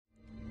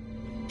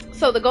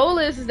So the goal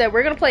is that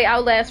we're gonna play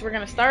Outlast. We're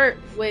gonna start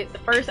with the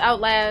first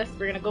Outlast.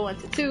 We're gonna go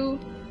into 2.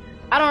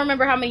 I don't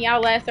remember how many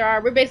Outlasts there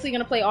are. We're basically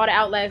gonna play all the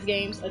Outlast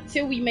games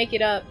until we make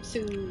it up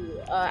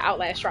to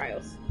Outlast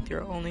Trials.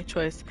 Your only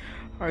choice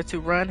are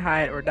to run,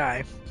 hide, or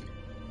die.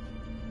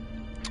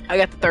 I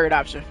got the third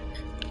option,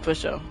 for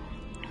sure.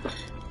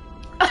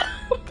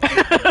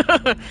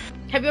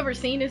 Have you ever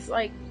seen this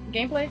like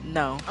gameplay?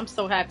 No. I'm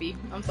so happy.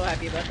 I'm so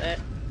happy about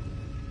that.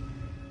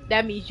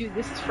 That means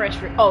this is fresh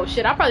for. Oh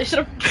shit! I probably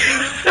should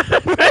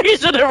have. You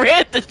should have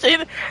read the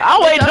shit.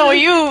 I'll wait on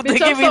you to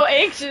give me. I'm so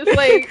anxious,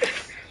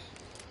 like.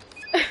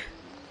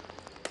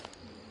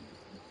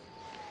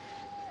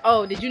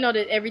 Oh, did you know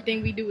that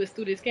everything we do is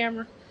through this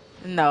camera?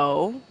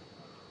 No.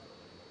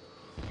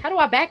 How do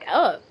I back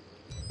up?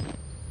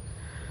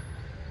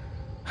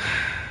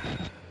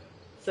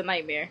 It's a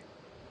nightmare.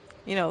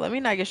 You know, let me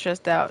not get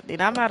stressed out.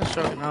 Dude, I'm out of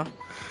stroking off.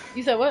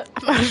 You said what?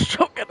 I'm out of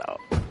stroking off.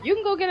 You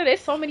can go get it.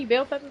 There's so many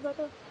bell peppers out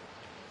there.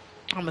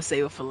 I'm gonna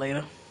save it for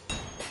later.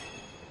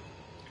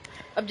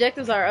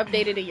 Objectives are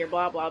updated in your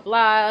blah blah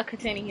blah,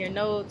 containing your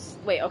notes.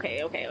 Wait,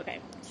 okay.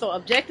 So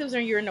objectives are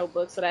in your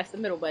notebook, so that's the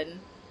middle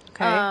button.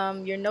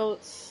 Okay. Your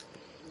notes.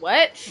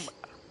 What?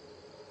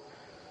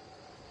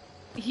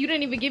 You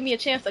didn't even give me a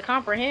chance to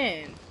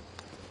comprehend.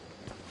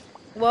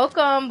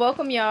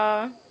 Welcome,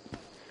 y'all.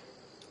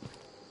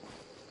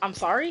 I'm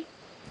sorry?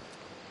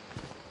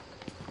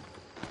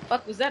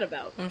 Fuck was that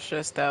about? I'm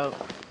stressed out.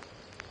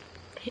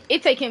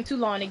 It take him too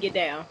long to get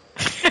down.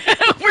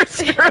 We're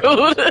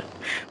screwed.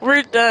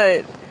 We're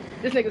done.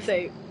 This nigga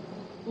say,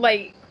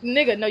 like,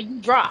 nigga, no, you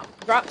drop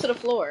to the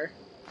floor.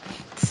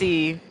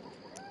 See,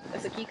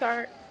 that's a key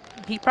card.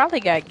 He probably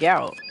got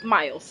gout.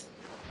 Miles.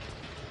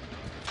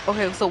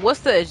 Okay, so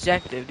what's the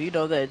objective? Do you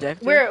know the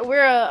objective?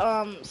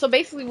 We're so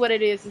basically what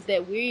it is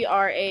that we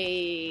are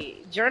a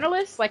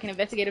journalist, like an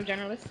investigative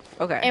journalist.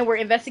 Okay. And we're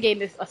investigating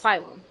this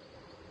asylum.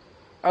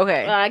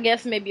 Okay. I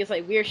guess maybe it's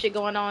like weird shit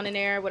going on in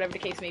there, whatever the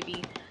case may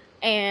be.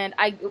 And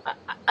I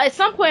at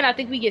some point I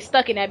think we get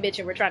stuck in that bitch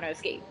and we're trying to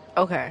escape.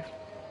 Okay.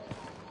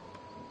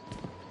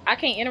 I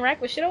can't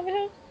interact with shit over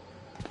here.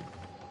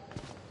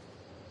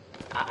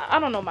 I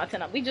don't know my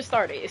 10 up. We just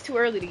started. It's too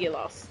early to get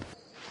lost.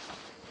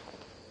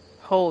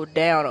 Hold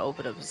down to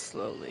open up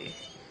slowly.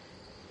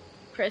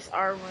 Press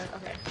R1.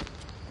 Okay.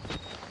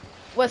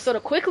 What, so to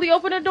quickly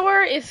open a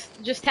door is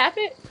just tap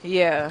it?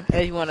 Yeah,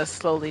 and you want to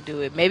slowly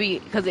do it. Maybe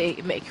because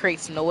it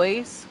creates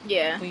noise.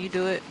 Yeah. When you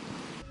do it.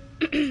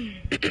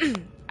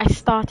 I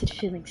started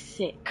feeling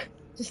sick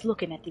just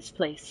looking at this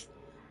place.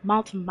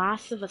 Mount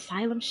Massive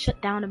Asylum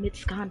shut down amid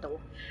scandal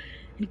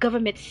and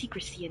government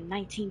secrecy in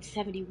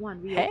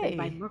 1971, reopened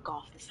by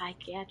Murkoff, the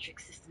psychiatric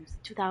systems in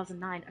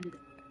 2009 under the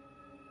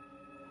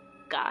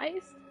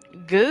guise?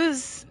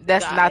 Goose?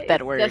 That's guise. Not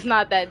that word. That's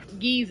not that.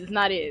 Geese is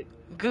not it.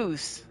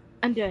 Goose.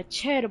 Under a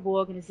charitable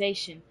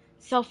organization,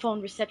 cell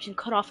phone reception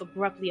cut off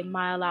abruptly a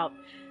mile out.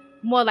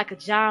 More like a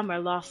jam or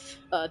lost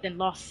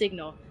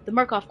signal. The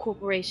Murkoff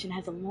Corporation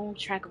has a long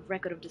track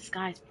record of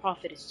disguised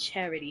profit as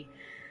charity.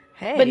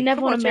 But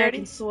never on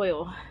American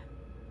soil.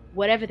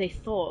 Whatever they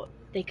thought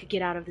they could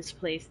get out of this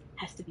place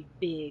has to be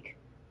big.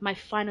 Might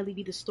finally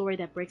be the story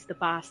that breaks the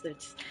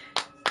bastards.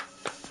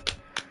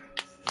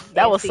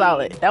 That was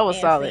solid. That was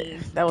solid.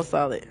 That was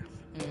solid.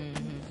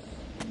 Mm-hmm.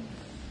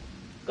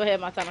 Go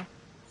ahead, Montana.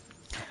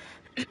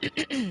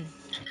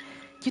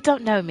 You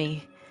don't know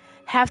me.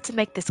 Have to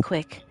make this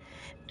quick.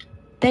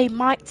 They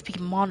might be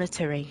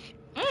monitoring.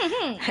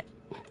 Mm-hmm.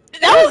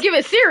 That was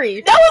giving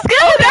Siri. That was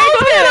good. That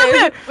was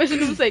good. What should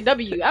we say?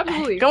 W.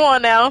 Absolutely. Go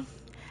on now.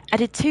 I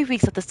did 2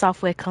 weeks of the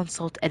software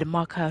consult at the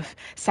Markov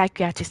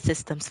Psychiatric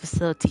Systems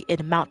facility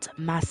in Mount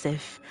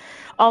Massive.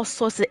 All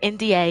sorts of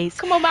NDAs.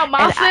 Come on, Mount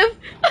Massive.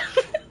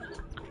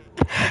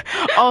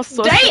 All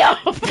sorts.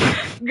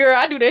 Damn. Girl,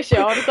 I do that shit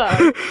all the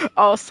time.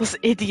 All sorts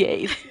of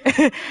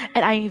NDAs.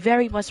 And I am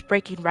very much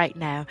breaking right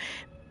now.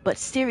 But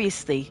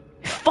seriously,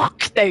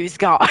 fuck those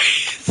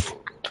guys.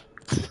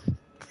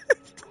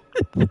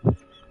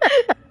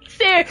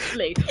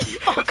 Seriously,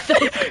 fuck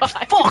those guys.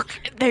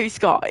 Fuck those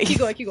guys.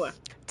 Keep going.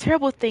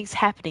 Terrible things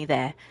happening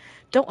there.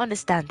 Don't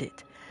understand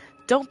it.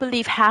 Don't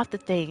believe half the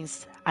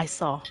things I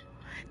saw.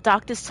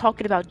 Doctors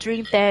talking about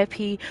dream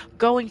therapy,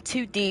 going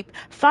too deep,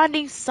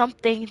 finding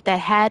something that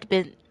had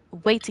been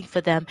waiting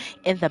for them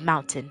in the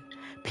mountain.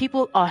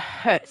 People are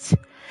hurt,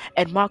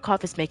 and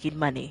Markov is making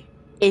money.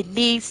 It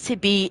needs to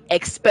be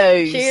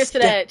exposed. Cheers to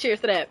that.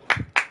 Cheers to that.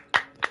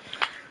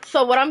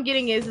 So what I'm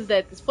getting is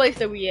that this place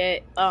that we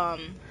at,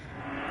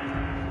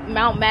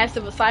 Mount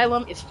Massive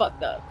Asylum, is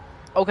fucked up.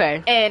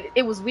 Okay. And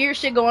it was weird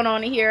shit going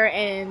on in here,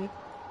 and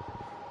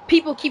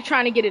people keep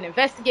trying to get it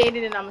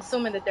investigated, and I'm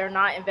assuming that they're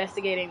not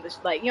investigating this,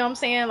 like, you know what I'm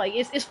saying? Like,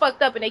 it's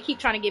fucked up, and they keep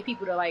trying to get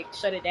people to, like,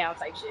 shut it down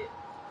type shit.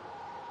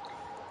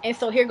 And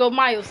so here go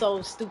Miles,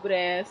 so stupid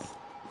ass.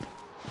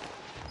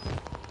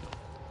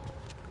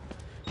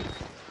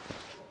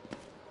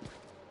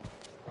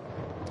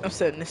 I'm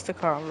setting this to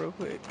calm real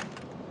quick.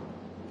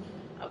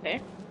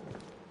 Okay.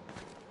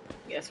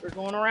 Guess we're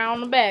going around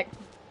the back.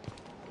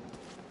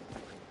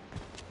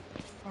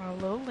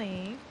 Follow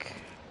link.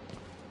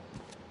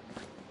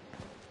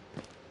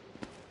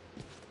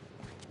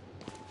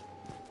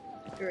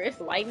 Girl,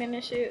 it's lightning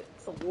and shit.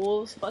 Some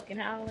wolves fucking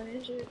howling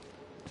and shit.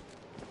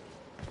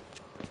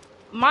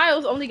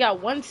 Miles only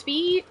got 1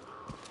 speed.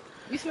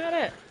 You smell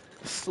that?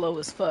 Slow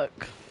as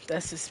fuck.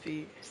 That's his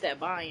speed. It's that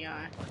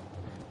Bayon.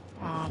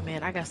 Oh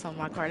man, I got some in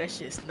my car. That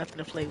shit's nothing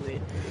to play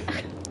with.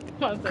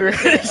 Girl,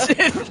 That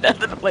shit's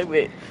nothing to play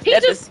with. He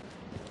just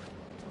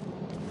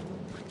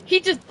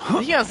Did he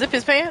unzip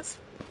his pants?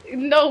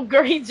 no,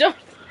 girl, he jumped.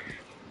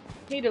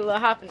 He did a little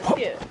hop and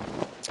skip.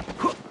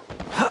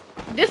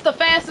 This the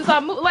fastest I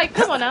move. Like,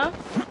 come on now.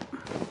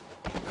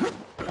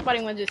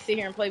 Nobody wanna just sit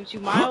here and play with you,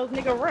 Miles.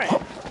 Nigga, run.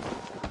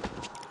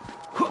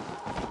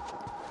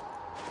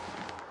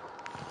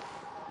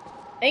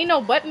 Ain't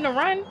no button to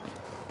run.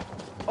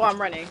 Oh, I'm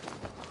running.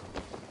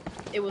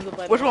 It was a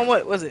button. Which one?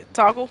 What was it?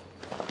 Toggle?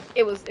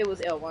 It was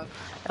L1.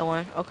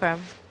 L1. Okay.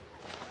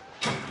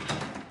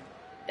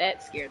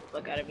 That scared the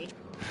fuck out of me.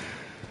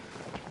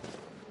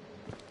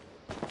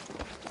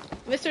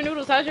 Mr.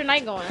 Noodles, how's your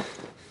night going?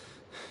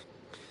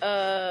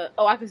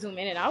 Oh, I can zoom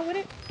in and out with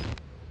it?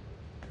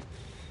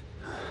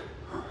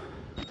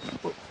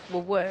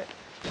 Well, what?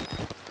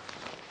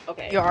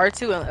 Okay. Your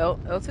R2 and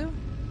L2?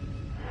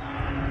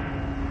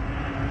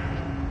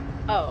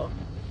 Oh.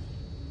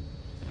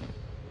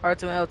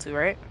 R2 and L2,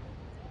 right?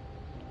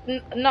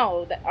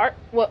 No, the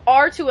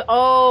R2.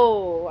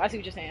 Oh, I see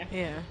what you're saying.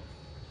 Yeah.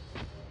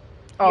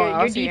 Oh,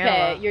 your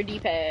D-pad. Your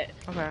D-pad.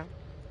 Okay.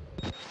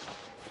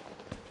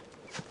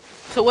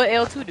 So what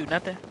L2 do?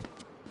 Nothing?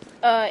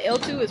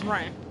 L2 is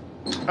run.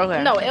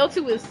 Okay. No,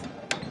 L2 is...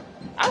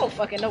 I don't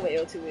fucking know what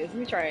L2 is. Let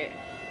me try it.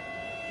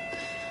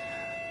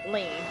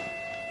 Lean.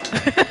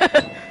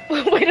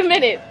 Wait a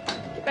minute.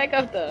 Get back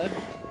up there.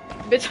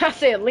 Bitch, I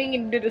said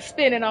lean, did a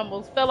spin and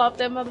almost fell off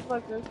that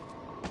motherfucker.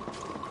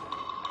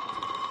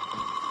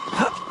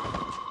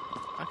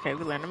 Okay,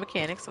 we learned the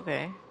mechanics.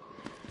 Okay.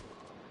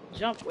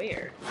 Jump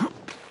where?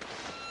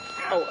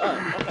 Oh,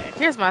 up. Okay.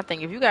 Here's my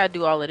thing. If you gotta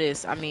do all of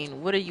this, I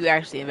mean, what are you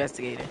actually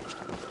investigating?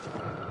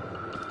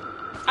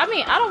 I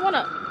mean, I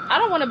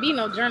don't wanna be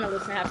no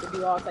journalist and have to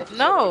do all types of shit.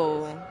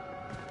 No.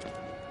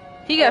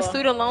 He got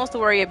student loans to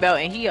worry about,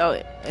 and he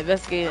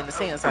investigating the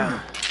same asylum.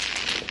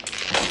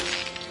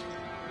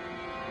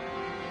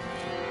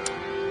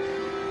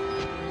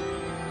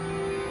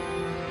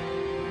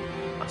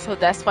 So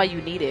that's why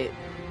you need it.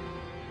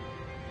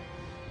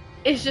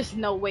 It's just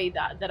no way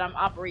that I'm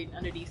operating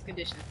under these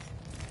conditions.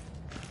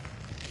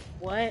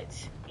 What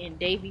in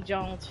Davy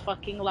Jones'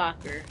 fucking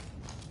locker?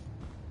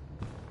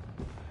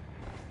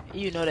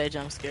 You know that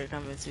jump scare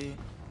coming too.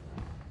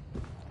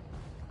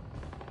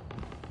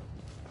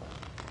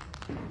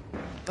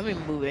 Let me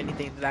move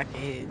anything that I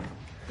can hit.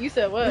 You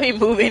said what? Let me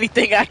move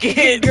anything I can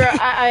hit. Girl,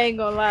 I ain't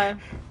gonna lie.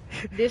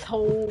 This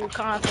whole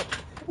concept.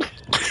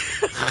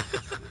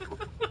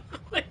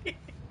 Wait.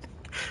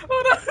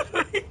 Hold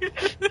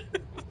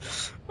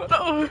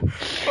on.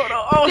 Hold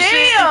on. Oh,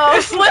 damn! Shit.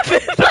 It's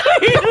slipping.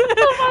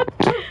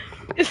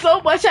 It's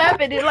so much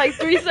happened in like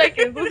 3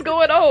 seconds. What's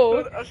going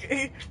on?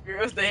 Okay.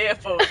 Girl, it's the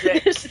headphones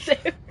jack.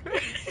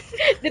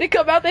 Did it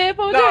come out the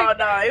headphone jack?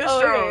 No, it was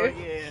strong.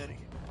 Okay. Yeah.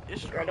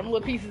 It's strong. Girl, them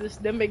little pieces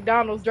of them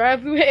McDonald's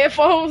drive-through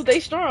headphones, they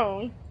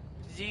strong.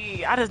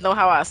 Gee, I just know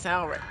how I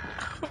sound right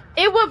now.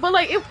 It was, but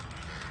like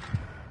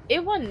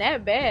it wasn't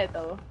that bad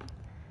though.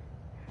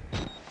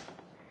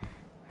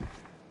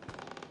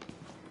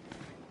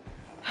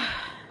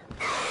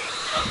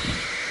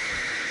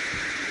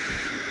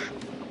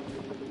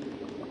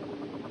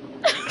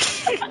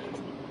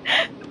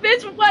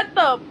 Bitch, what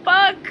the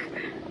fuck?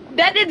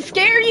 That didn't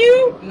scare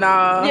you?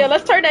 Nah. Yeah,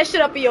 let's turn that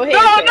shit up in your head. No,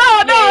 Let's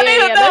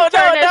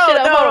turn that shit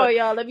up. no. Hold on,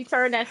 y'all. Let me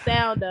turn that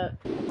sound up.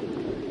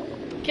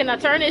 Can I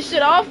turn this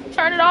shit off?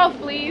 Turn it off,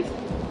 please.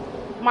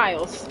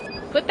 Miles,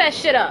 put that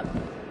shit up.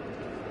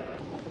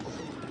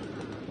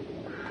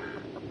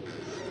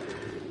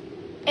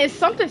 And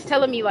something's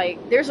telling me,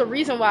 like, there's a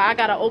reason why I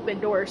gotta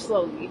open doors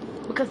slowly.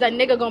 Because that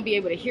nigga gonna be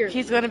able to hear me.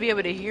 He's gonna be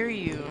able to hear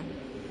you.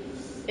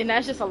 And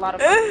that's just a lot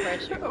of fucking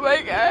pressure. Oh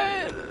my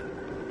god.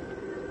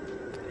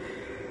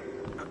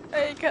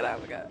 Hey, cut out,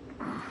 my god.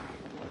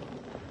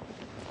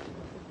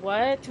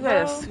 What? You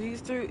gotta squeeze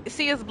through.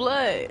 See, it's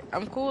blood.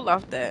 I'm cool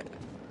off that.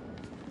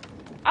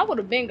 I would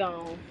have been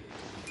gone.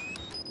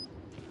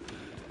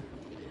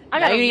 I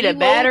now gotta you need a reload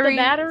battery.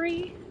 the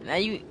battery. Now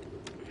you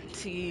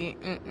see.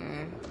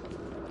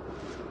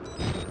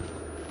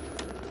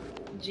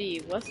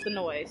 Gee, what's the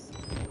noise?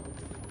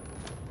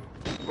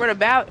 Where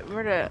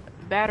the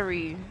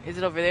battery is?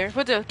 It over there?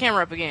 Put the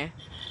camera up again.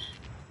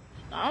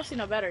 I don't see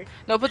no battery.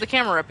 No, put the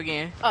camera up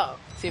again. Oh.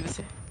 See if it's.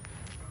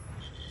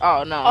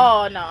 Oh no.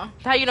 Oh no.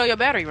 How you know your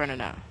battery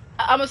running out?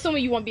 I'm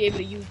assuming you won't be able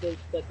to use the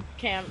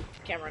camera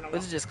no more.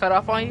 Was it just cut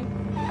off on you?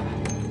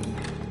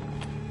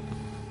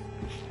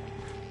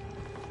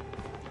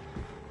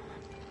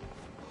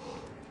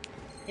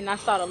 And I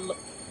saw the look.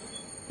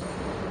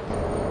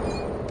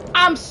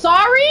 I'm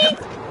sorry?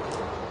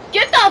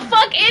 Get the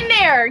fuck in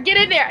there! Get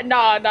in there!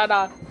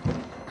 No.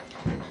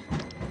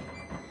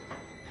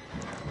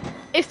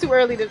 It's too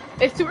early to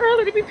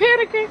be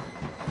panicking.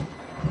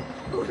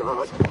 Oh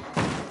God.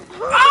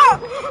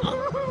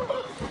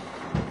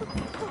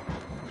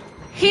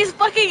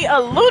 fucking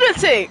a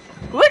lunatic.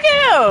 Look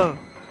at him.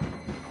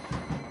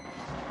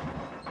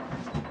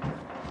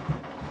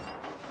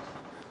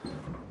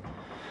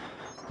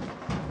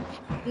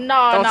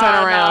 Nah, Don't turn nah,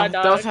 nah, around.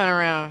 Don't dog. turn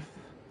around.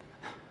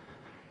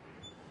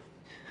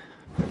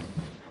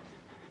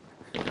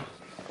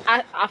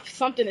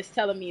 Something is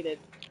telling me that.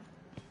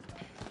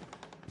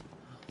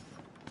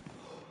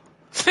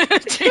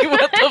 Gee,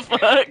 what the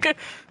fuck?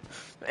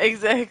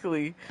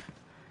 Exactly.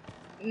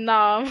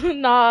 Nah,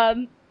 nah.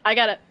 I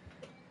gotta.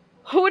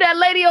 Who that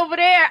lady over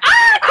there?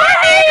 Ah,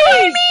 Hi,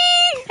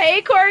 Courtney!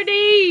 Hey,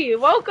 Courtney.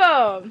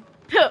 Welcome.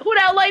 Who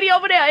that lady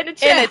over there in the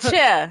Courtney! In chair? a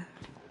chair.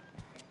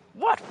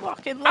 What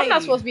fucking I'm not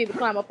lady? supposed to be able to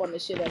climb up on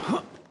this shit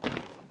ever.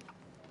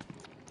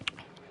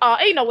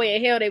 Ain't no way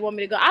in hell they want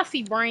me to go. I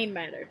see brain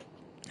matter.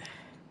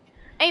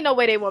 Ain't no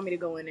way they want me to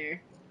go in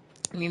there.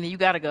 Nina, you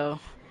gotta go.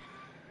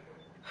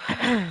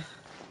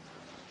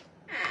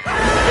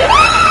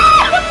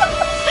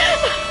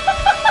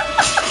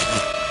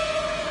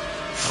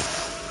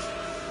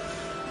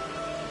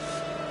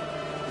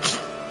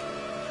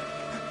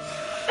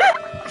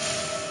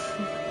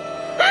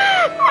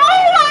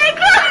 Oh my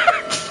god!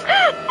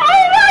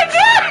 Oh my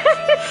god!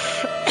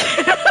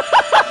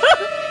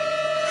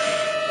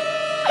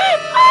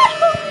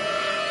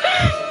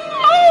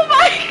 Oh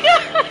my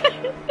god!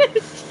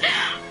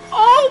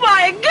 Oh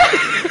my god!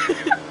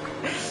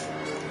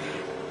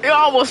 You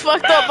almost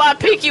fucked up my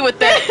pinky with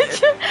that.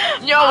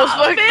 You almost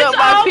fucked Bitch, up I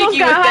my almost pinky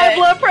with got high that.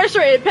 blood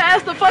pressure and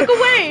passed the fuck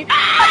away.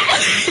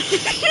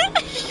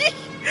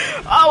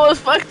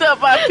 Almost fucked up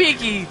my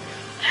pinky.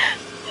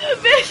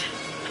 Bitch.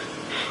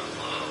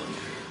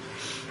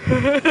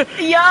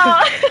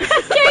 Y'all,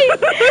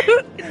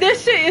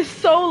 this shit is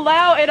so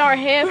loud in our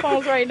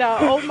headphones right now.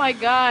 Oh my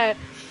god.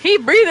 He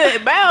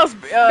breathing, Miles,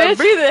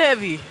 breathing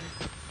heavy.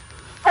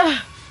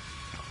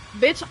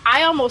 Bitch,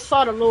 I almost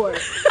saw the Lord.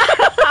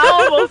 I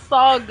almost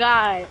saw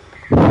God.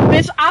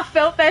 Bitch, I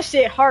felt that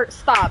shit heart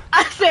stop.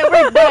 I said,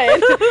 we're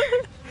done.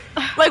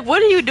 Like, what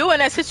do you do in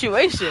that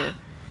situation?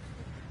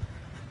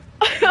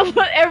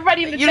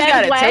 Everybody in the You just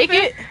chat is gotta laughing.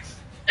 take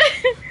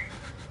it?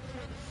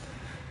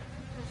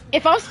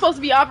 If I'm supposed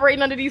to be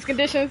operating under these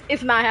conditions,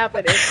 it's not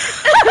happening.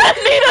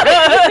 Nina,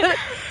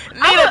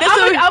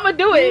 I'm gonna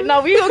do it.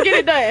 No, we gonna get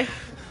it done.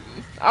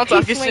 I'm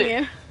talking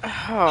shit.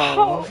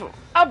 Oh,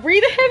 I'm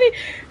breathing heavy.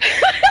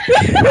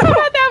 I'm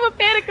about to have a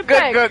panic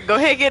attack. Go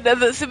ahead and get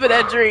another sip of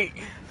that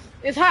drink.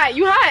 It's hot.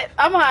 You hot?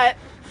 I'm hot.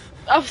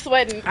 I'm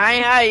sweating. I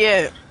ain't high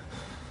yet.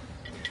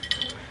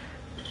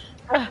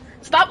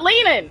 Stop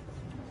leaning.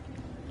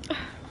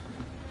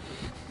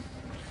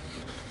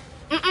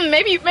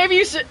 Maybe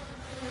you should.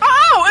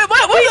 Oh,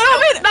 what?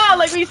 No,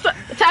 like we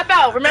tap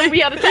out. Remember we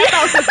had a tap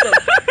out system.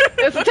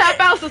 It's a tap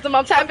out system.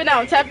 I'm tapping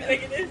out.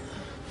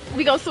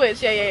 We gonna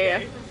switch.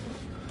 Yeah.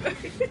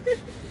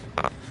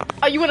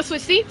 Oh, you wanna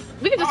switch seats?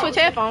 We can just switch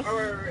headphones.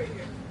 Right.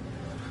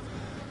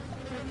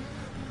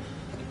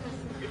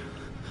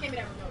 Give me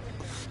that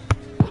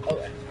remote.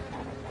 Okay.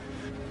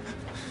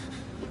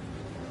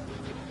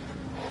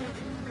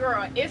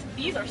 Girl,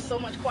 these are so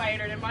much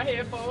quieter than my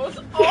headphones.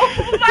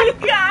 Oh my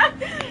god!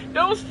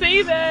 Don't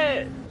say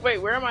that. Wait,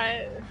 where am I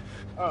at?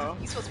 Oh.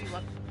 You're supposed to be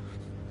one.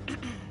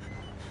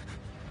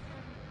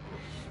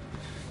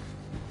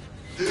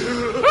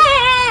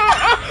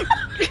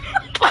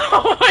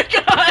 Oh my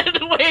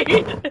god,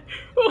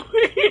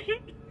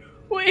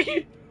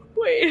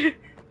 wait.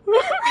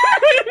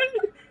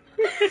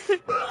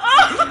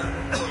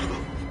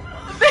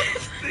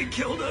 They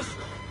killed us.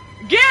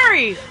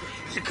 Gary!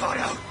 You got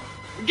out.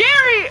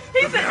 Gary!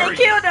 He said they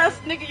killed us,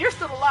 nigga. You're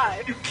still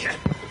alive. You can't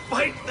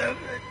fight them.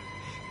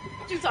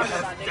 What you talking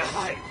about, You nigga?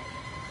 died.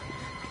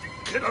 You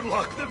can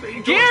unlock the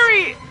main doors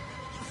Gary!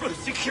 for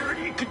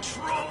security and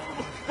control.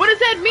 What does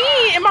that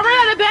mean? Am I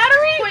running out of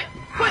battery? Wait.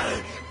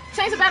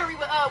 Change the battery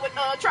with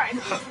try. You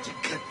have to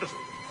get the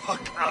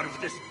fuck out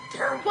of this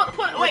terrible.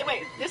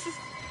 Wait. This is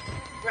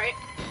right.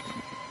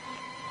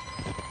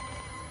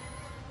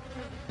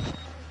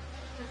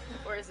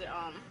 Or is it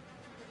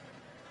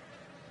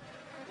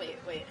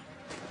Wait.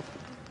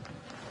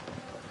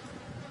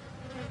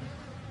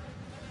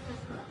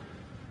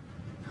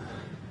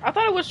 I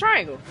thought it was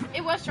triangle.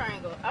 It was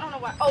triangle. I don't know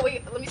why. Oh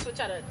wait, let me switch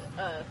out of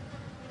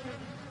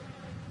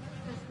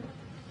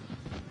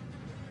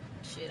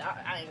shit.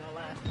 I ain't gonna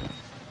lie.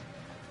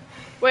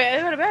 Wait,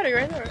 I got a battery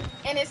right there.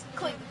 And it's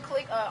click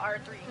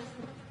R3.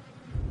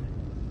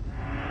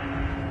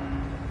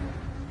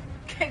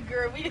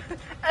 Girl,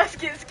 us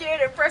get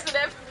scared and pressing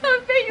that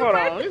finger Hold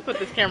button. on, let me put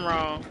this camera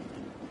on.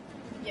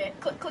 Yeah,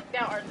 click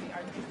down R3.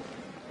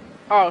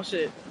 Oh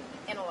shit.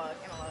 Analog,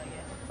 yeah.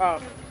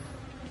 Oh.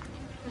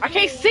 I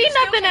can't see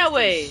Still nothing that can't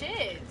way. see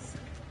shit.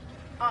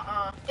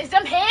 Is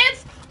them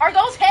heads? Are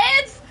those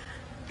heads?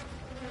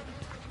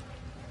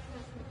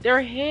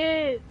 Their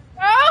head.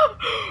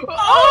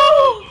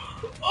 Oh!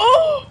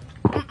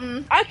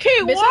 I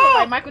can't Bitch, I look like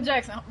walk. Michael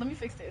Jackson. Let me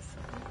fix this.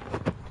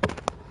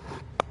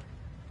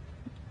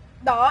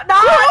 No.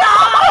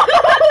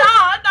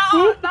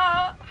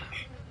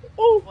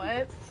 Oh.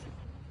 What?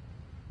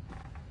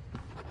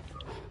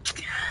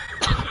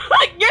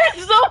 You're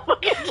so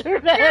fucking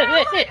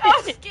dramatic.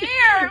 I'm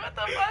scared. What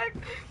the fuck?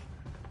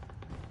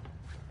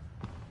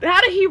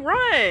 How did he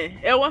run?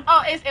 L1?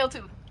 Oh, it's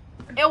L2.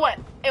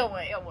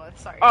 L1.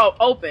 Sorry. Oh,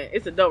 open.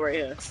 It's a door right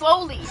here.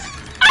 Slowly.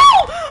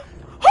 Oh!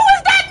 Who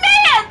is that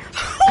man?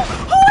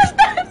 Who is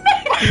that man?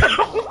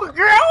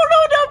 Girl, I don't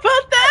know nothing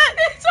about that.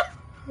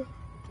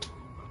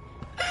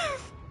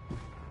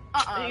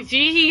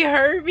 Gee, he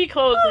heard me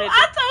close it.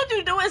 I told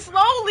you do it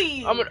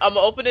slowly. I'm gonna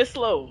open it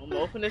slow. I'm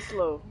gonna open it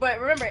slow. But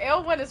remember,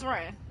 L1 is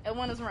run.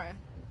 L1 is run.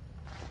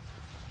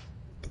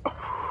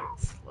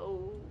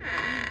 Slow.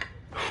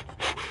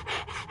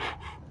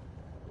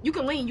 You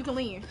can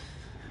lean.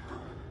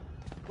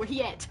 Where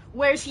he at?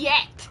 Where's he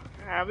at?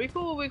 Alright, we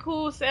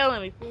cool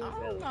sailing. We cool Oh,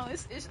 sailing. no,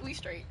 we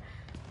straight.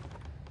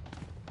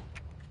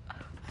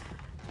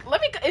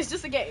 It's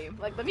just a game.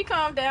 Like, let me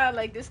calm down.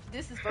 Like, this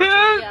is virtual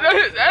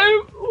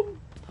reality.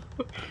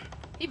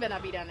 He better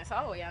not be down this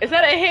hallway. Is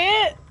that a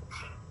head?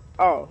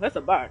 Oh, that's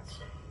a box.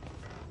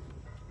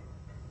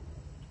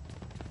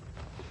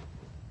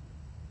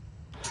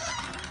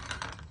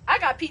 I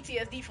got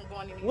PTSD from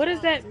going in these What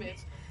is that? rooms, bitch.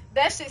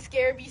 That shit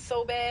scared me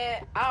so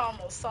bad. I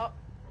almost saw.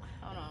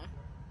 Hold on.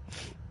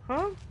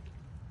 Huh?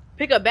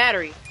 Pick up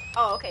battery.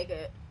 Oh, okay,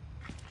 good.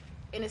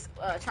 And it's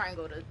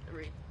triangle to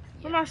read.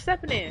 What am I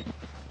stepping in?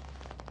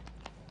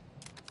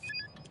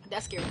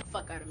 That scared the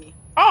fuck out of me.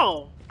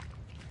 Oh.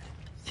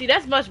 See,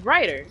 that's much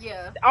brighter.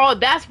 Yeah. Oh,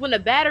 that's when the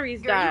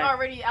batteries Girl, you die.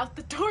 already out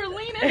the door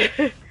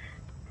leaning.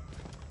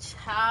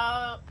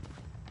 Child.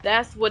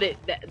 That's what it.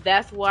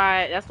 That's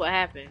why. That's what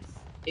happens.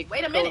 It Wait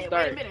a goes minute.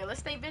 dark. Wait a minute. Let's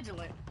stay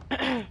vigilant.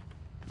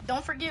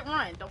 Don't forget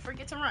run. Don't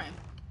forget to run.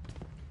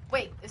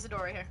 Wait, it's the door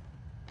right here.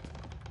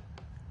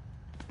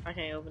 I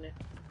can't open it.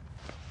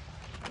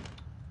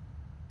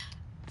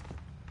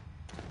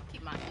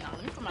 Keep my. No,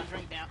 let me put my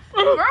drink down.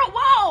 Girl,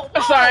 whoa!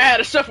 I'm sorry, I had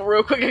to shuffle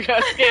real quick. I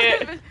got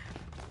scared.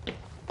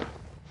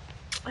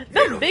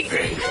 That's big.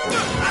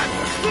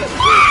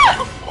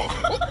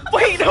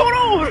 Wait, hold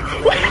on.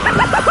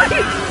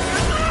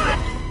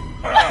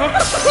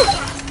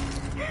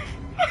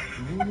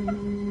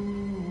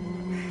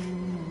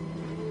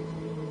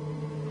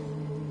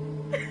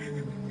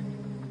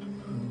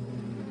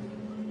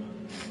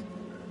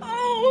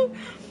 Oh.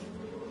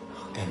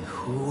 And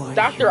who are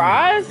Dr. you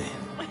Oz? then?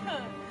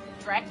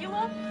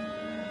 Dracula?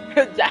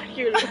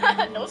 Dracula.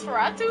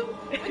 Nosferatu?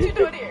 What you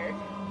doing here?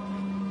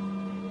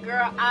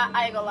 Girl,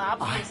 I ain't gonna lie. I'll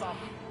pull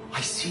something.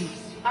 I see.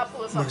 I'll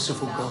pull something.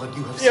 Merciful now. God,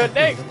 you have Your sent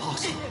me neck. an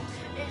apostle.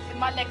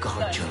 My neck is Guard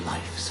done. your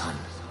life, son.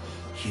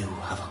 You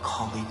have a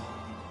calling.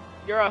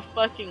 You're a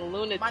fucking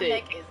lunatic. My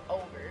neck is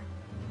over.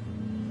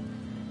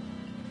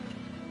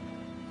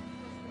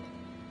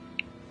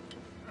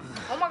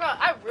 Oh my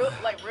god,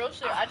 real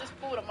shit. I just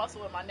pulled a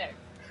muscle in my neck.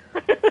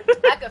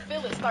 I could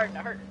feel it starting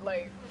to hurt.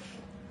 Like,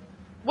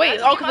 Wait,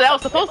 I oh, because that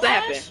was myself supposed to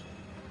happen. whiplash?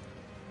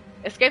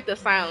 Escape the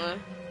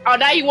asylum. Oh,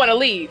 now you want to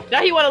leave.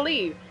 Now you want to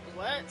leave.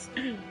 What?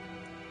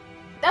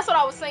 That's what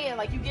I was saying.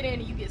 Like, you get in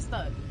and you get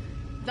stuck.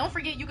 Don't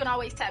forget, you can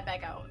always tap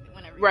back out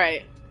whenever.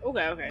 Right.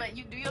 Okay. But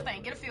you do your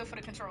thing. Get a feel for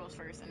the controls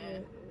first, and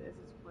then. This is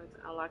when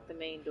to unlock the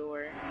main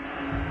door.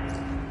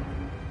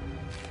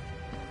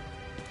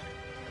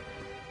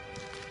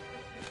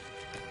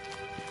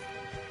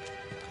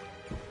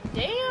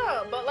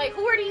 Damn, but like,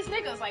 who are these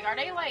niggas? Like, are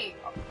they like?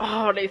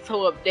 Oh, they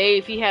told up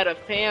Dave he had a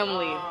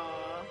family.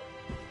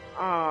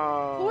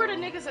 Oh. Who are the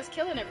niggas that's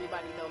killing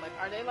everybody though? Like,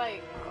 are they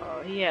like?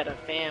 Oh, he had a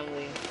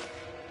family.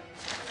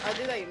 Are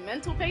they like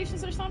mental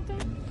patients or something?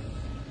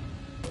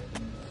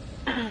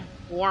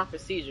 Warrant for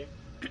seizure.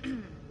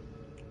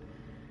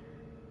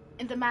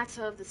 In the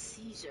matter of the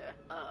seizure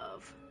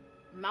of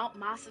Mount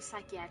Massive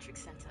Psychiatric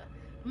Center,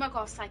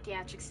 Murkoff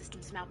Psychiatric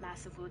Systems, Mount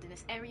Massive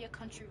Wilderness Area,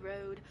 Country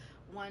Road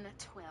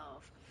 112.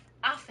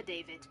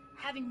 Affidavit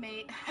having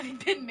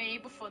been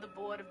made before the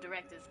board of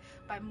directors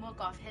by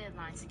Murkoff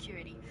Headline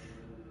Security.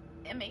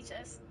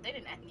 MHS, they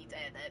didn't need to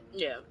add that.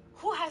 Yeah.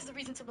 Who has the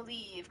reason to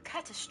believe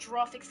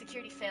catastrophic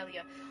security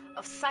failure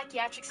of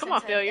psychiatric Come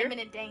on, center, failure.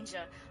 imminent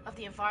danger of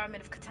the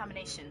environment of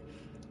contamination?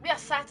 We are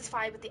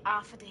satisfied with the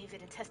affidavit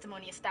and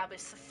testimony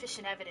established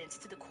sufficient evidence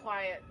to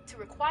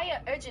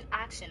require urgent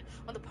action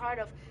on the part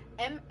of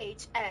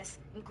MHS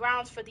and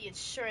grounds for the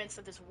insurance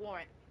of this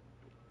warrant.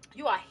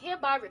 You are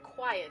hereby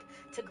required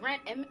to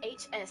grant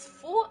MHS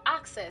full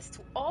access to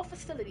all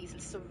facilities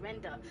and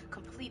surrender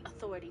complete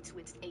authority to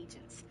its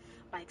agents.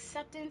 By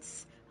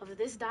acceptance of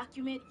this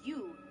document,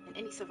 you and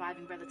any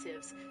surviving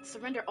relatives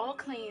surrender all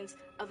claims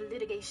of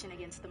litigation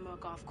against the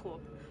Murkoff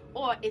Corp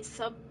or its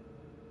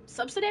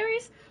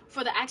subsidiaries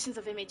for the actions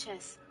of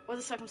MHS or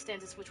the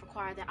circumstances which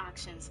require their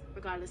actions,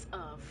 regardless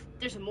of.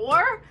 There's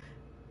more?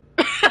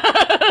 Go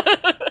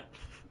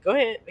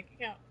ahead, make it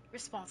count.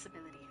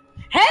 Responsibility.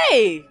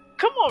 Hey!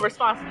 Come on,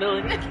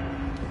 responsibility.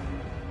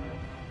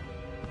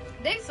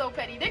 They so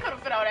petty. They could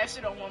have fit all that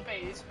shit on one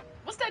page.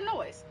 What's that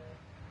noise?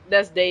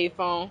 That's Dave's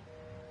phone.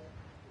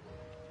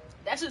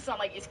 That should sound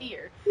like it's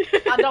here.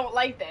 I don't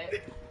like that.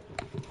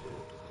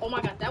 Oh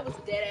my god, that was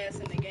dead ass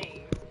in the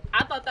game.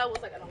 I thought that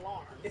was like an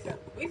alarm.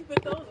 We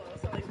put those on.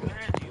 It's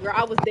like Girl,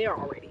 I was there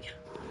already.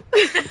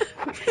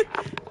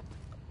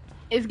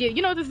 It's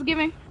you know what this is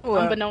giving?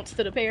 What? Unbeknownst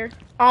to the pair.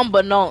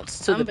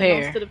 Unbeknownst to the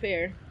Unbeknownst pair. to the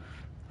pair.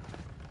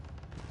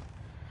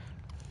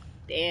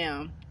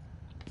 Damn.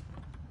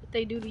 What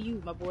they do to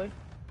you, my boy?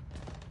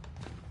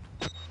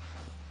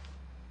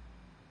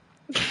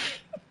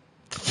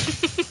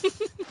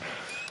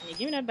 Yeah,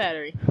 give me that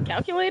battery.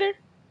 Calculator?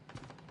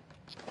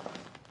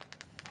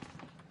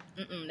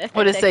 That's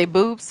What that did it say, Texas.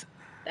 boobs?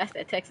 That's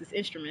that Texas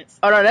Instruments.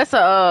 Oh no, that's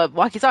a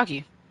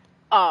walkie-talkie.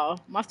 Oh,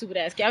 my stupid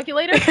ass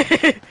calculator.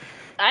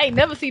 I ain't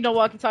never seen no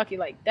walkie-talkie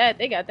like that.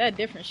 They got that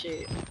different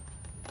shit.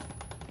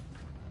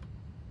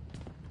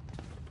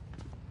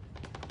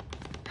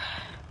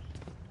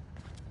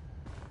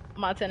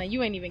 Montana,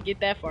 you ain't even get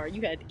that far.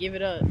 You had to give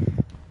it up.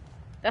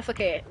 That's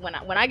okay. When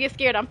I get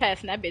scared, I'm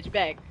passing that bitch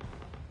back.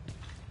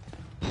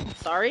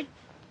 Sorry.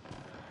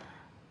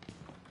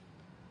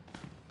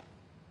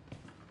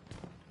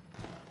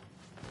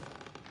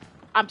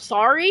 I'm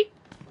sorry.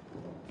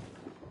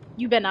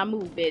 You better not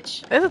move,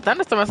 bitch. There's a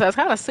thunderstorm outside. It's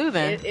kind of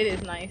soothing. It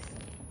is nice.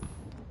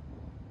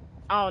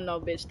 I don't know,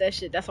 bitch. That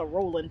shit. That's a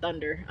rolling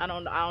thunder. I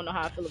don't know how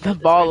I feel about The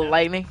this ball right of now.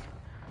 lightning.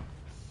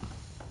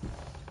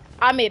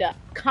 I made a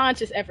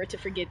conscious effort to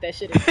forget that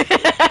shit existed.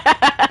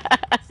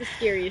 It's the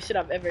scariest shit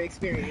I've ever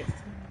experienced.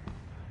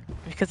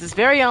 Because it's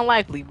very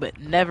unlikely, but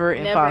never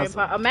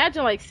impossible.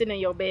 Imagine like sitting in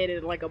your bed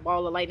and like a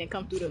ball of lightning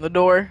come through The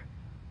door.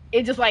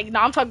 It just like no,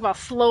 I'm talking about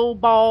slow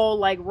ball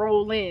like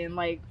roll in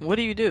like What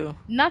do you do?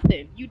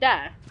 nothing. You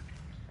die.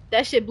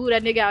 That shit blew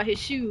that nigga out his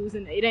shoes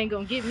and it ain't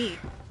gonna get me.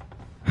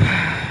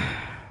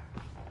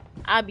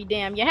 I'd be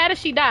damned. Yeah, how did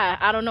she die?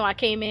 I don't know. I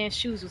came in,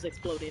 shoes was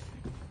exploded.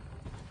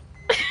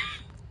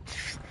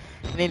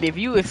 And if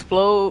you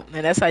explode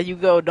and that's how you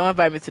go, don't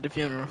invite me to the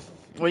funeral.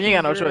 Well, you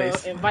ain't got no Girl,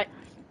 choice.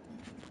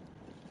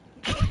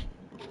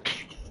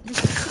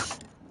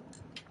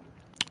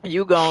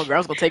 You gone, girl. I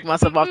was gonna take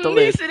myself off the He's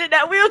list. sitting in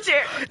that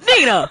wheelchair.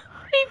 Nina!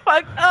 He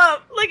fucked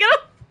up. Look at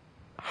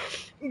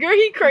him. Girl,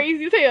 he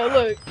crazy as hell.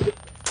 Look.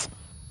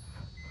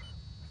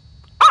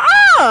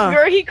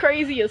 Girl, he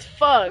crazy as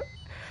fuck.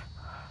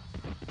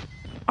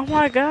 Oh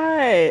my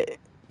god.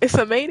 It's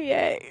a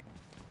maniac.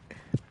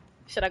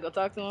 Should I go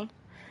talk to him?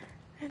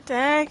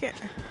 Dang it.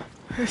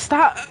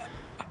 Stop.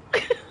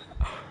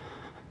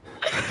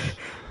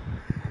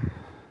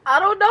 I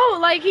don't know.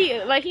 Like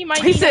he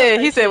might. He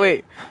said,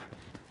 wait.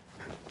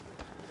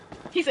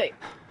 He said.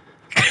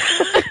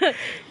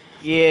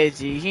 Yeah,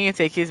 G. He didn't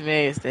take his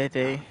meds that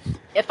day.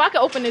 If I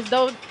could open this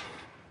door,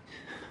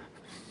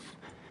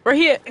 Where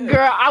he at?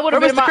 girl, I would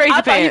have been. Crazy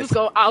I thought he Pants?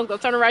 was I was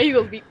gonna turn around. He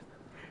was be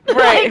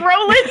Right. like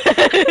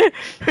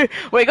rolling.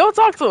 Wait, go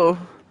talk to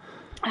him.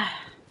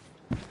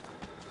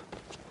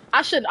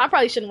 I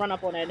probably shouldn't run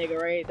up on that nigga,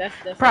 right? That's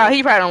He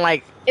probably don't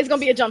like. It's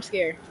gonna be a jump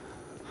scare.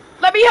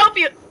 Let me help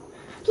you,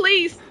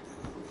 please.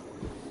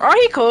 Oh,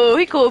 he cool.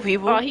 He cool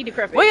people. Oh, he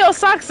decrepit. Where your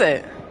socks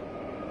at?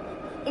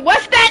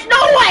 What's that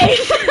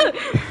noise?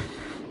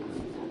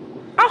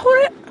 Oh, who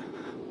that?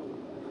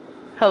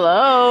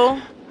 Hello.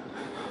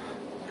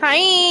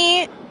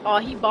 Hi. Oh,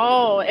 he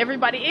bald.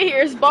 Everybody in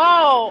here is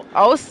bald.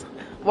 Oh,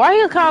 why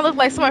you kind of look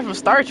like somebody from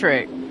Star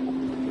Trek?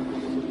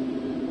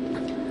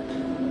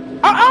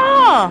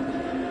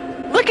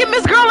 Look at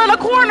Miss Girl in the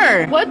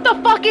corner. What the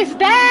fuck is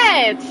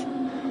that?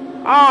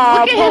 Oh,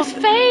 look at his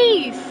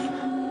face.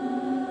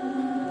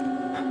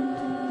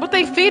 What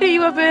they feeding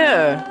you up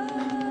here?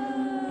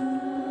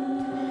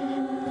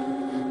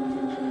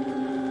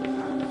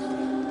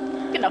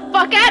 Get the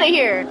fuck out of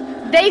here.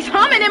 They's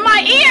humming in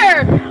my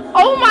ear.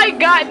 Oh my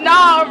god,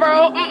 nah,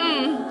 bro.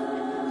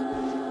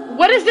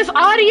 What is this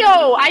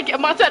audio? I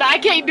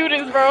can't do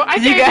this, bro.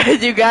 You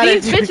got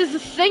it. These bitches are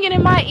singing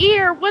in my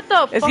ear. What the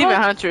fuck? It's even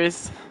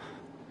Huntress.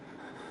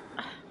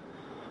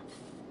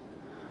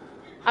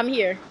 I'm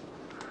here.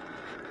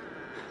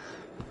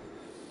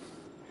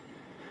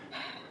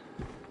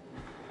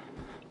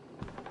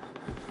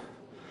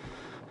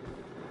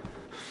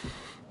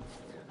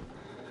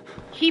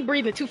 He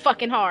breathing too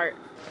fucking hard.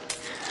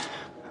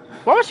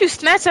 Why would you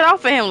snatch it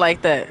off of him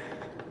like that?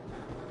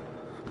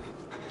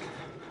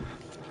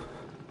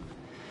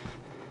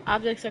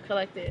 Objects are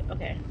collected.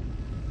 Okay.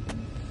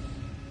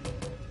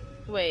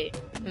 Wait.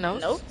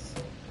 Notes?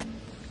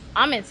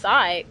 I'm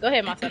inside. Go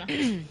ahead,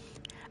 Montana.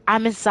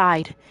 I'm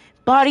inside.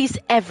 Bodies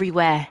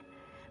everywhere.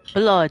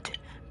 Blood.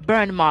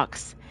 Burn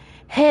marks.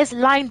 Hairs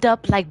lined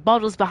up like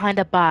bottles behind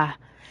a bar.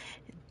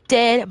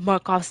 Dead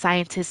Murkoff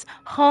scientists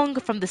hung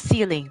from the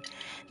ceiling.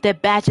 Their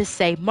badges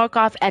say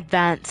Murkoff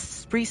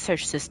Advanced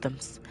Research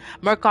Systems.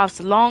 Murkoff's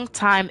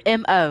longtime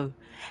M.O.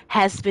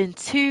 has been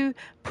to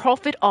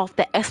profit off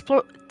the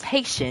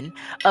exploitation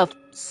of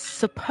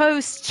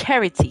supposed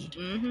charity.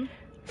 Mm-hmm.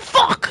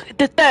 Fuck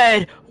the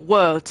third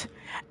world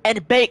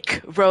and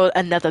bankroll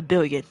another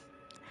billion.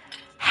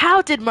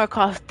 How did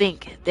Murkoff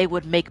think they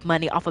would make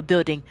money off a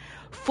building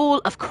full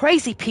of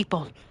crazy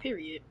people?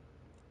 Period.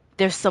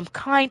 There's some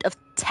kind of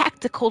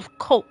tactical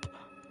cop,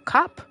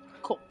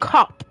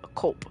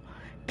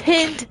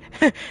 pinned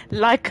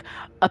like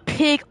a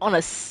pig on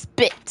a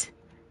spit.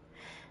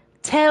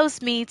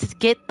 Tells me to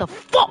get the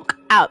fuck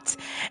out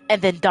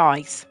and then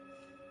dies.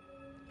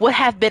 would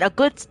have been a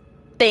good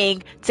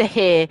thing to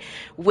hear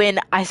when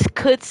I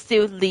could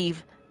still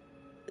leave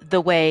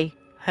the way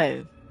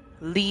home.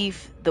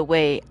 Leave the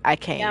way I Yeah,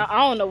 came. I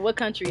don't know what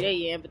country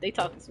they in, but they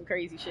talking some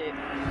crazy shit.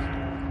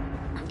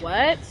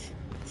 What?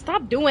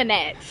 Stop doing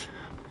that.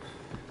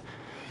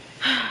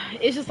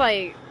 It's just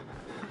like,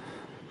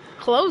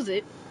 close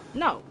it.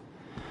 No.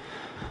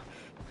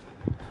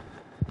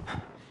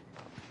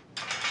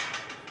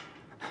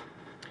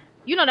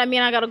 You know that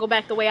mean I gotta go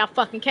back the way I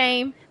fucking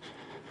came?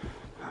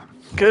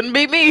 Couldn't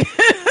be me.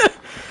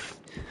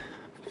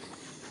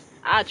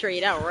 I'll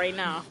trade out right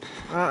now.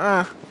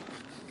 uh-uh.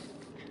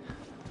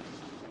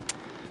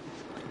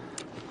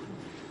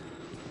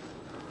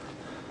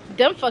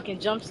 Them fucking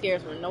jump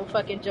scares were no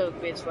fucking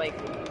joke, bitch. Like,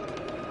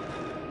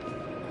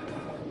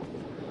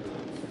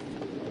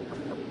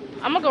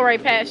 I'm gonna go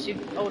right past you,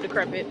 old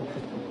decrepit.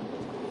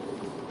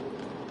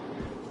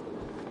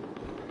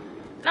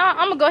 No,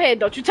 I'm gonna go ahead.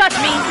 Don't you touch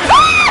me.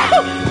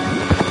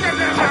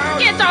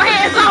 Get your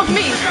hands off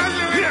me.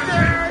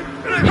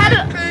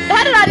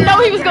 How did I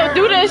know he was gonna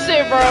do that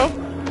shit, bro?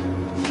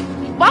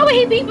 Why would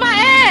he beat my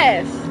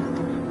ass?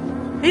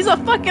 He's a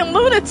fucking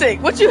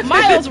lunatic. What you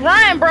Miles,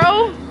 run,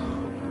 bro.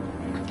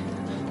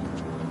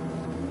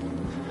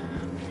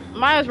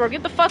 Miles, bro,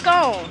 get the fuck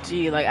on.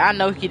 Gee, like, I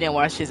know he didn't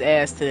wash his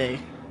ass today.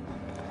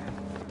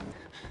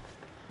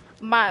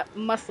 My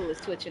muscle is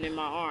twitching in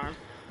my arm.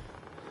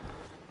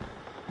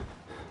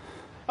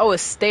 Oh,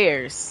 it's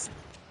stairs.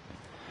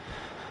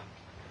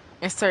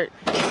 Insert.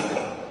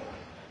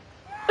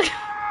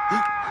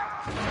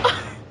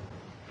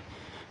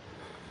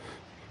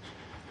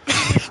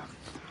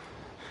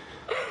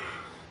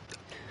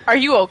 Are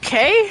you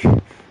okay?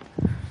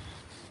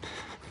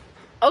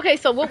 Okay,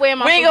 so what way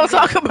am I? We ain't gonna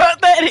talk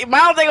about that.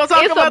 Miles ain't gonna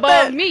talk it's about above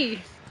that. me.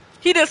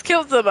 He just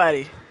killed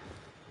somebody.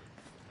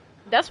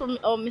 That's where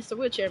Mr.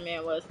 Wheelchair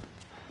Man was.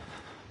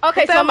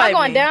 Okay, so am I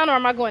going down or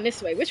am I going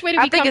this way? Which way do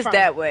we come from? I think it's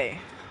that way.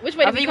 Which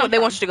way do we come from? They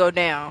want you to go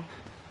down.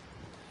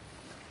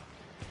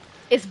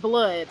 It's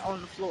blood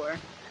on the floor.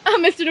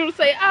 Mr. Noodle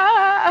say,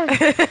 ah.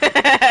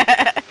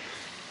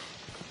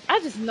 I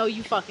just know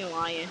you fucking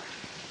lying.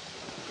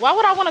 Why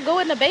would I want to go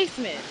in the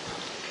basement?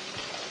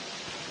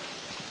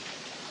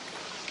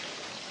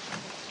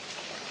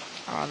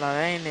 Oh, no,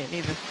 that ain't it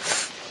neither.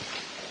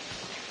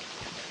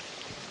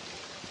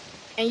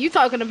 And you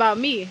talking about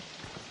me.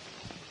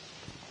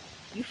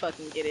 You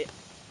fucking get it.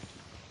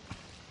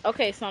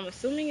 Okay, so I'm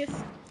assuming it's...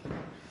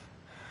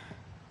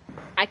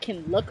 I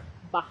can look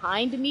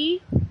behind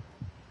me?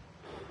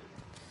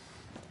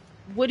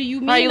 What do you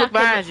mean? Why you look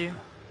behind you?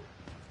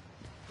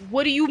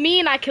 What do you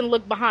mean I can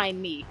look behind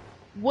me?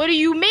 What do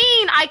you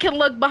mean I can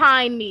look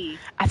behind me?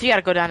 I think you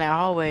gotta go down that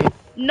hallway.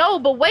 No,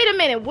 but wait a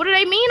minute. What do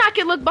they mean I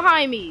can look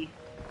behind me?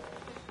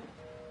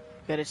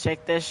 Better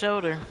check that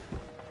shoulder.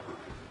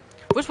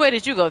 Which way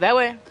did you go? That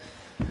way?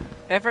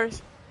 At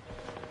first?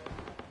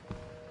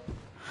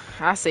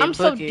 I say I'm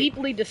so book it.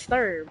 deeply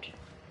disturbed.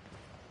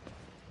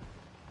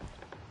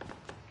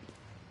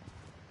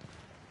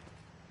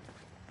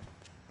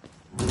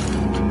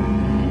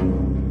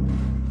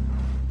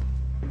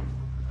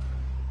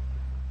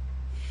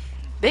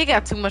 They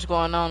got too much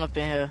going on up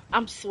in here.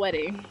 I'm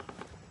sweating.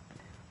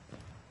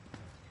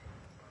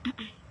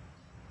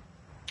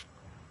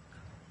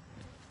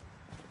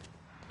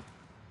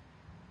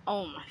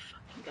 Oh my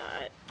fucking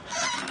god.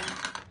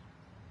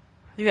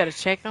 You gotta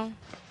check them?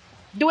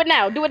 Do it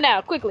now. Do it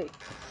now. Quickly.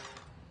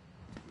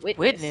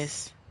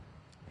 Witness?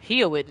 He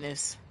a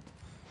witness.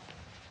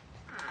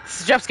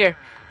 It's a jump scare.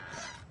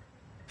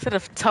 Is that a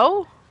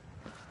toe?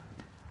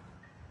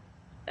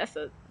 That's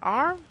a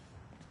arm?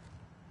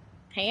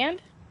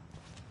 Hand?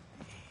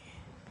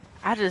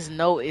 I just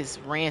know it's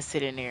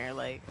rancid in there.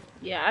 Like,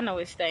 yeah, I know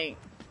it stank.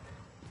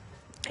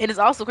 And it's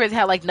also crazy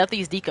how, like,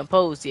 nothing's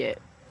decomposed yet.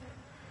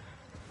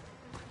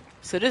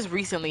 So this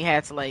recently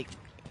had to, like,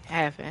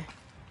 happen.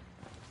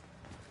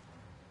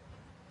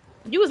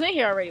 You was in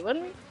here already,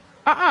 wasn't we?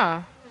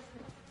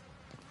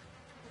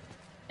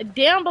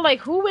 Damn, but,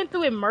 like, who went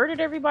through and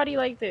murdered everybody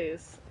like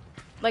this?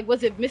 Like,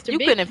 was it Mr. You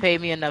couldn't pay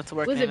me enough to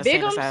work in an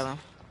insane asylum.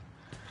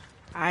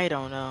 I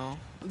don't know.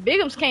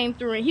 Bigums came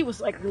through and he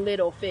was, like,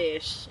 little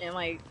fish. And,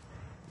 like...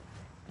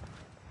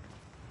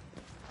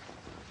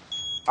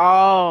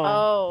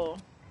 Oh.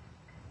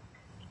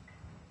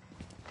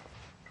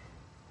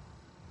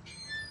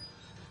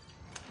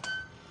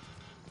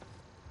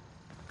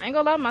 I ain't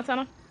gonna lie,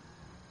 Montana.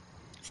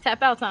 It's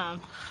tap out time.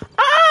 No.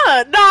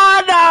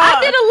 I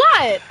did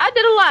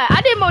a lot.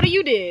 I did more than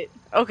you did.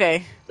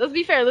 Okay. Let's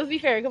be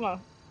fair. Come on.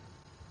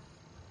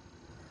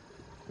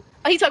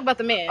 Oh, he talking about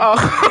the man. Oh.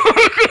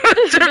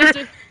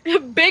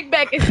 Big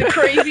back is the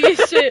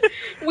craziest shit.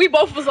 We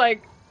both was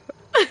like...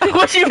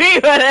 What you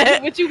mean by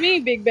that? What you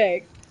mean, big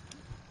bag?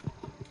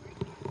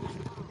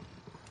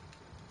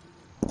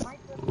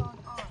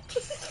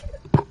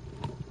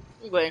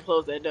 You go ahead and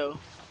close that door.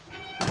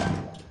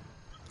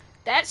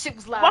 That shit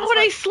was loud. Why would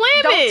they slam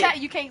it?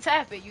 You can't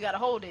tap it. You gotta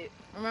hold it.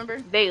 Remember?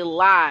 They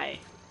lie.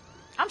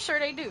 I'm sure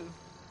they do.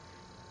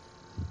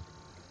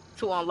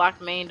 To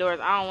unlock main doors.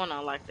 I don't want to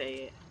unlock that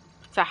yet.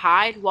 To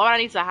hide? Why would I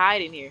need to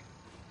hide in here?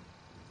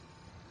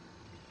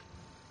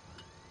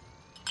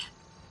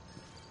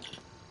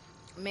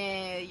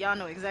 Man, y'all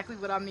know exactly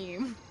what I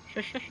mean.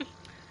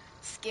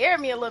 Scare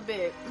me a little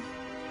bit.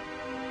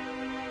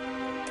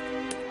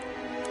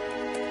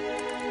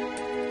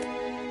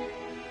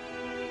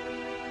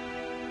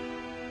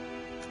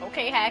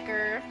 Okay,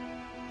 hacker.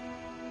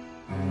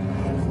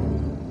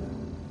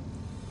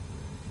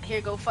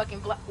 Here go fucking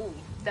black. Ooh,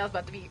 that was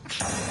about to be.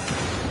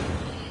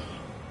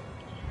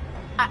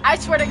 I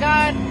swear to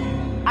God,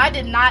 I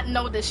did not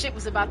know this shit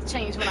was about to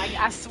change when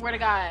I swear to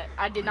God,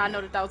 I did not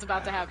know that was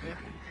about to happen.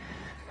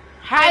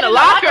 Hide in the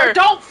locker!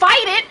 Don't fight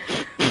it!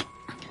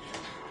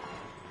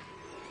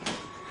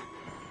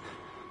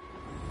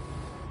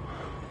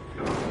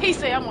 He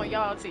said I'm on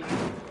y'all team.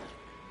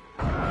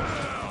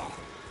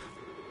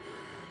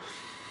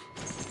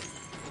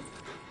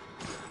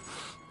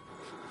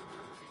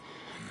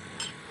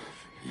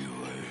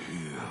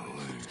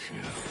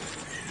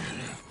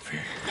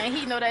 And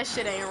he know that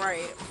shit ain't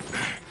right.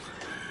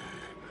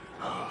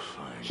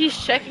 He's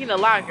checking the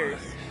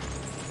lockers.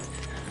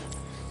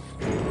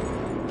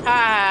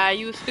 Ha,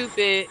 you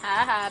stupid.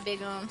 Ha,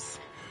 bigums.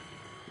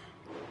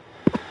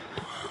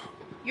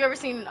 You ever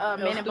seen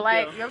Men in stupid.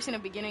 Black? You ever seen the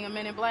beginning of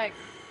Men in Black?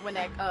 When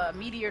that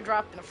meteor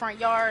dropped in the front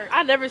yard?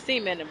 I never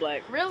seen Men in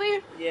Black.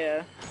 Really?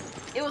 Yeah.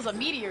 It was a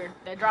meteor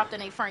that dropped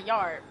in their front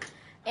yard.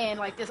 And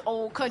like this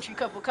old country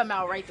couple come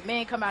out, right? The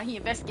man come out, he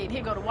investigate,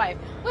 here go the wife.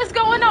 What's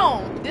going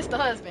on? This the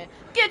husband.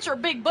 Get your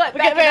big butt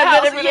back in the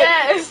house.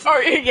 Yes. Oh,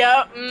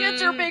 yeah. Get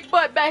your big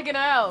butt back in the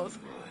house.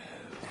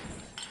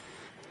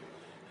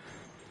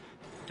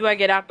 Do I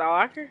get out the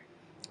locker?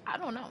 I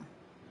don't know.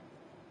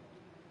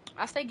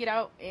 I say get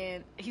out,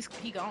 and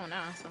he gone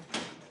now, so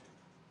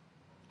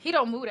he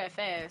don't move that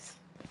fast.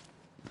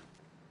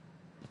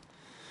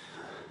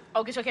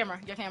 Oh, get your camera.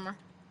 Your camera.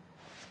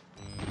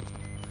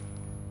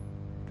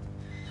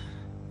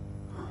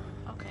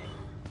 Okay.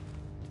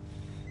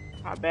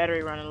 My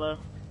battery running low.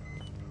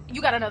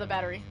 You got another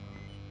battery.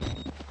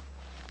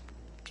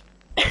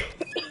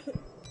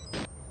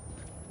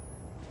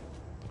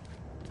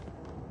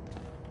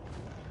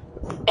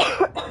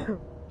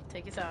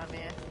 Take your time,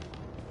 man.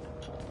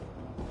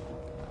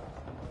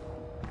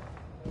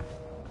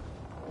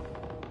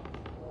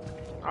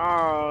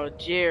 Oh,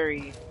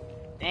 Jerry.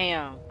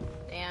 Damn.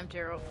 Damn,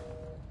 Gerald.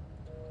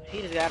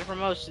 He just got a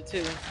promotion,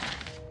 too.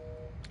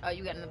 Oh,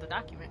 you got another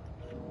document.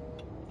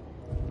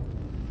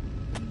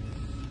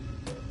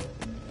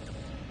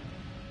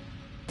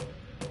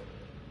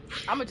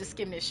 I'm gonna just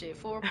skim this shit.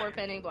 4 report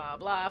pending, blah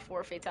blah.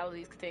 4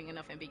 fatalities containing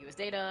enough ambiguous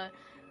data.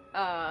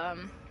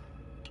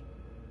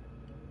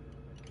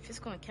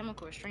 Physical and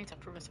chemical restraints have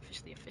proven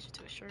sufficiently efficient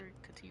to assure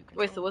continued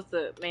control. Wait, so what's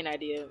the main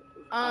idea?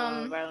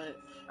 Violence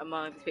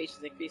among these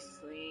patients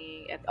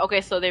increasingly.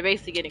 Okay, so they're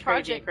basically getting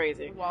crazy and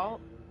crazy.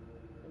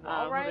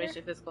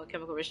 Physical and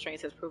chemical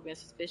restraints has proven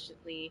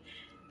sufficiently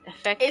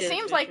effective. It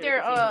seems like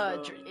they're are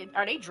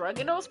they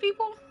drugging those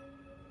people?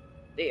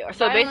 They are.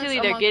 So basically,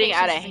 they're getting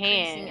out of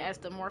hand. As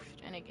the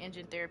morphogenic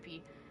engine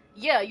therapy.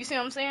 Yeah, you see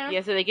what I'm saying?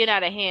 Yeah, so they get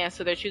out of hand,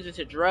 so they're choosing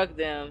to drug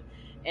them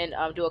and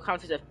do a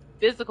contest of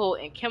physical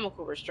and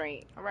chemical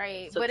restraint.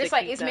 Right, so but it's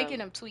like it's making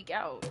them tweak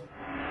out.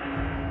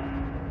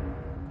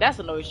 That's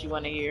a noise you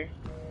want to hear.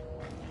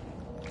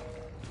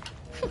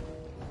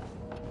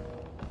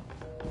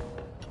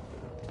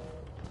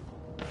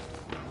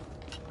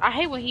 I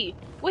hate when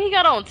what he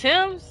got on,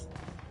 Tim's?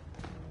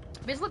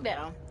 Bitch, look at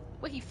him.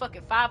 What, he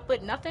fucking 5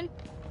 foot nothing?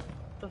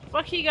 The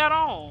fuck he got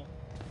on?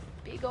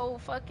 Big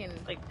old fucking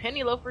like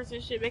penny loafers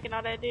and shit making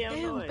all that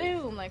damn noise.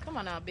 Boom. Like, come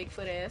on now,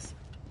 Bigfoot ass.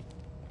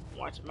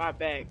 Watching my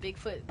back.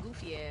 Bigfoot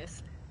goofy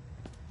ass.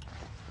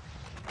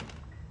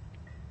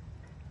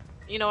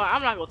 You know what?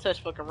 I'm not gonna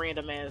touch fucking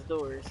random ass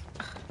doors.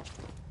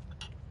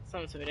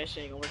 Something to me, that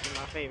shit ain't gonna work in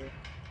my favor.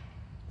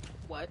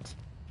 What?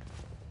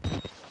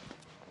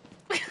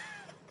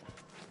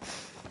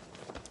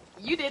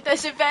 You did that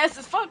shit fast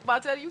as fuck, but I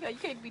tell you, you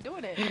can't be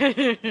doing that.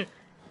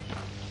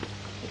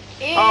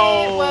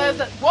 It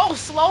was whoa,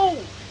 slow.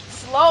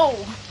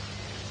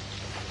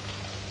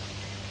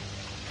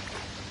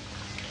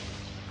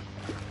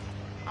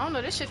 I don't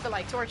know, this shit feel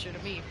like torture to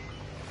me.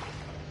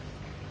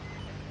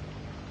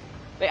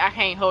 Like, I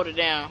can't hold it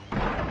down.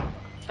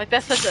 Like,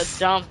 that's such a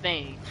dumb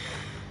thing.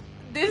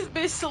 This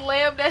bitch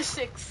slammed that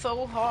shit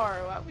so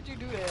hard. Why would you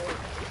do that?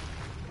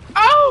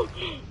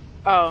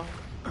 Oh.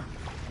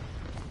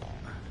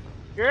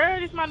 Girl,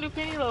 these my new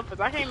penny loafers.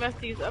 I can't mess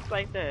these up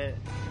like that.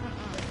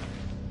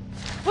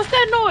 What's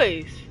that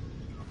noise?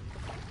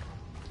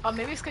 Oh,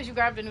 maybe it's because you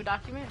grabbed a new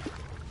document.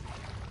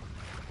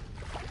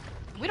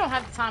 We don't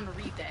have the time to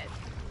read that.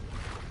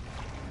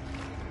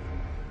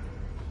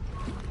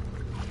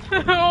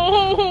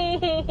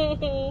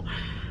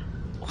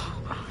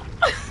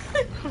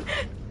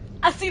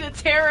 I see the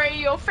terror in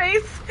your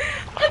face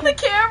in the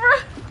camera.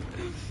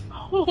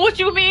 What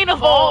you mean,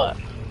 Whoa.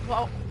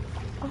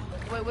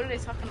 Wait, what are they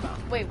talking about?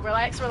 Wait,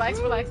 relax. Wait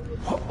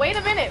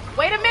a minute.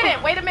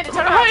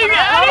 Turn around.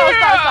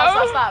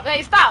 Stop.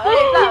 Hey, stop.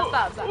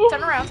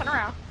 Turn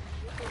around.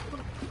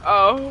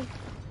 Oh.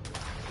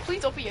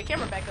 please open your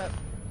camera back up.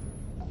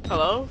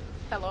 Hello?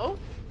 Hello?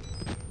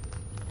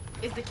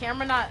 Is the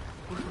camera not...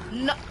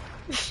 No.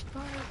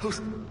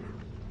 Who's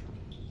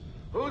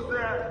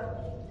there?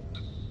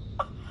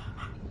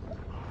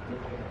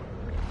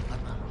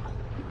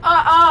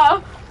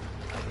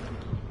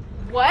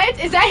 What?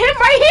 Is that him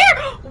right here?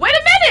 Wait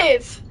a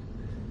minute!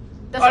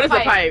 That's a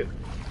pipe.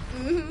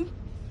 Mm-hmm.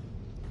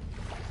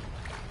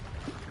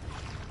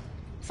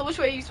 So which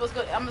way are you supposed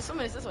to go? I'm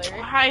assuming it's this way,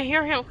 right? I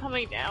hear him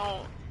coming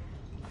down.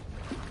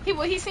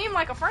 He seemed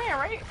like a friend,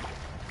 right?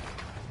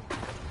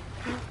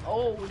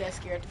 Oh, that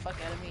scared the fuck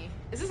out of me.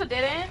 Is this a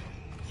dead end?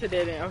 It's a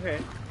dead end, okay.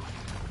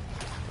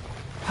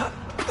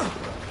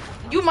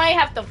 You might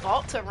have to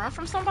vault to run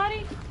from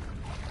somebody?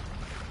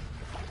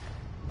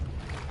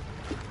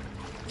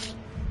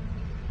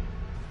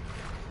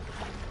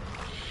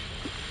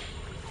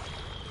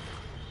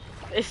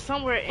 It's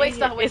somewhere Wait, in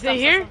stop, wait, Is stop, it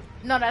stop, here? stop.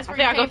 No, that's where I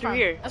you think I came go through from.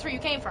 here. That's where you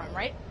came from,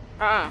 right?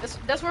 Uh-uh.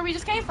 That's where we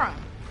just came from.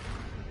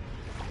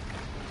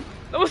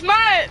 No, it's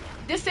not!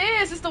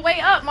 It's the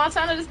way up,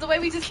 Montana. This is the way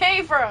we just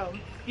came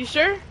from. You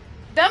sure?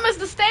 Them is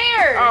the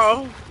stairs.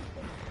 Oh.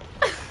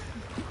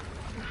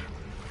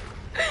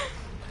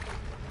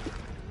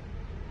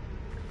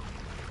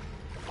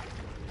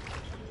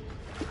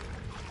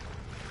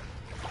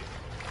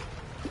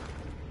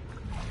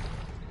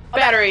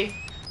 Battery.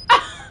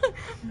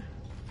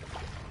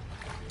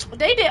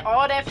 They did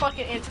all that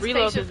fucking Reload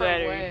anticipation his for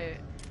battery.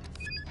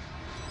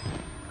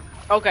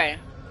 what? Okay.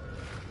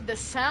 The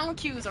sound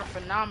cues are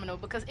phenomenal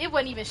because it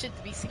wasn't even shit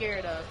to be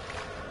scared of.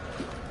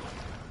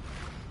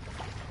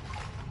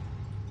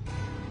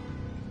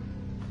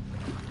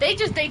 They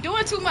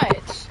doing too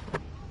much.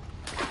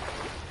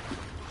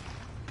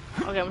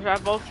 Okay, I'm gonna try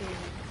both of them.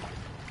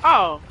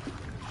 Oh.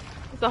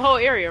 It's the whole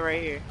area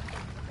right here.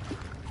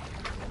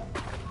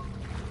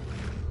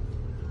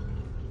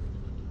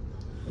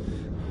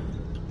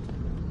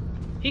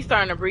 He's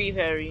starting to breathe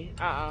heavy.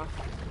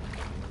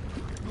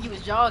 He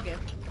was jogging.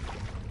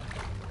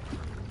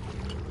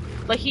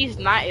 Like he's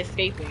not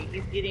escaping.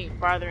 He's getting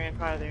farther and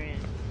farther in.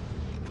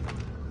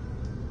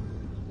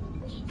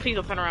 Please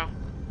don't turn around.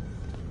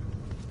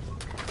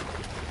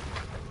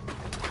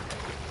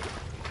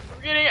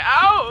 We're getting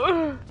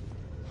out!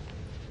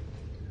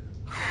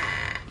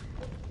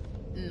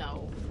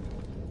 No.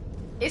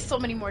 It's so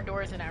many more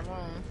doors in that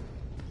room.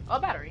 Oh,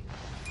 battery.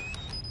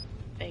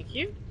 Thank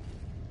you.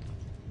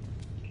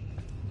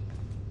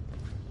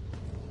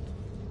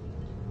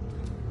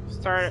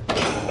 Start.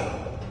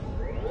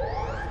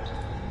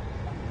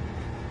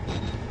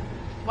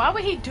 Why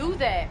would he do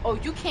that? Oh,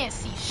 you can't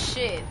see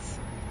shit.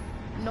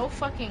 No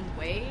fucking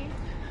way.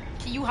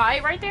 Can you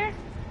hide right there?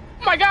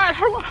 Oh my god!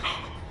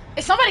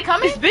 Is somebody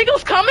coming? Is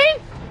Biggles coming?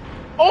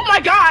 Oh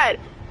my god!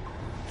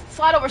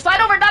 Slide over,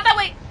 not that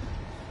way.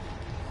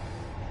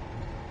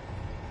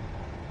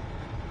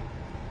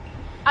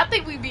 I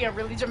think we being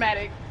really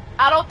dramatic.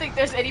 I don't think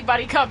there's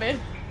anybody coming.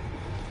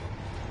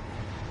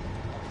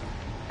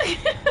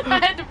 I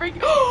had to bring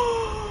you.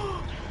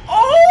 Oh!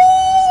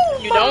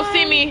 You don't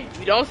see me.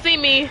 You don't see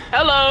me.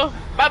 Hello.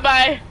 Bye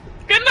bye.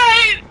 Good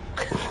night.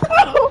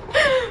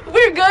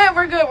 We're good.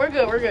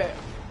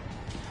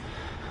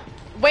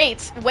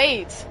 Wait.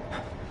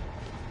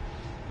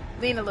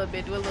 Lean a little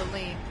bit. Do a little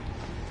lean.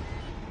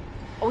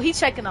 Oh, he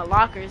checking the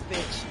lockers,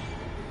 bitch.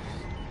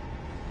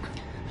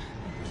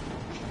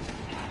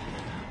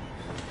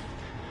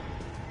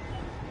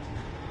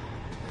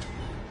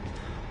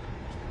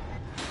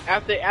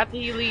 After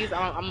he leaves,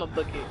 I'm gonna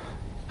book it.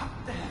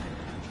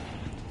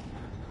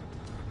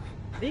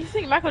 Did you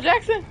sing Michael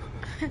Jackson?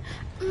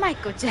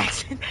 Michael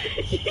Jackson.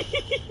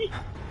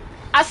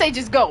 I say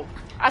just go.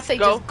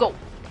 Just go.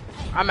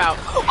 I'm out.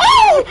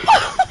 Oh!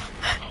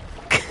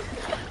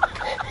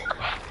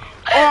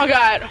 Oh my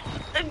god.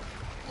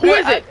 Who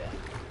is it?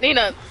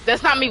 Nina,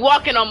 that's not me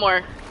walking no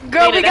more.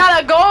 Girl, Nina, we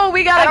gotta go.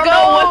 We gotta I don't go.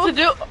 know what to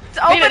do.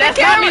 Open Nina, the that's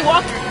camera. not me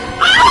walking.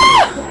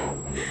 Ah!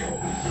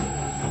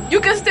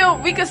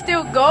 We can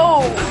still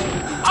go.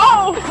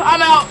 Oh,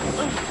 I'm out.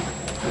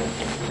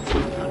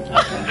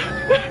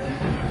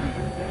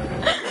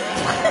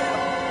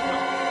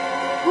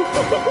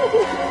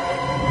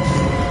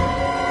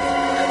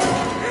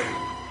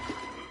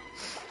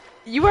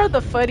 You are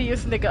the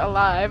funniest nigga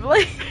alive.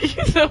 Like,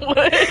 You know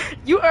what?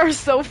 you are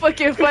so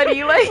fucking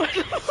funny. Like,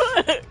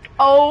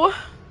 oh,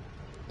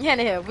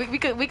 yeah. We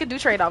could do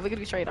trade off.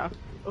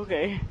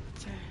 Okay.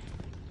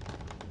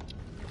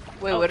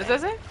 Wait, what does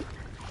that say?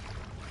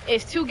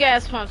 It's 2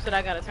 gas pumps that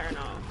I gotta turn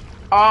on.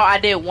 Oh, I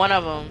did one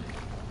of them.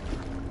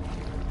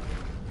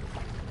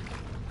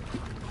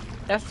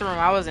 That's the room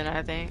I was in,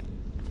 I think.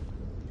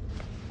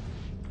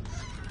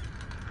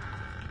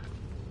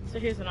 So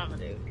here's what I'm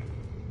gonna do.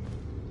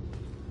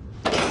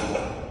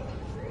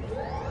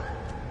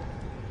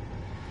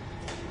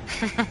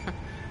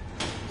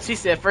 She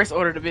said first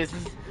order of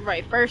business.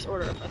 Right, first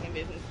order of fucking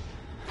business.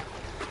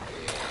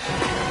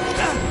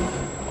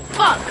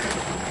 Fuck.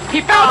 He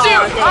found you!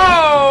 damn.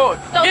 Oh!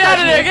 Don't Get out touch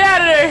of there! me. Get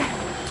out of there!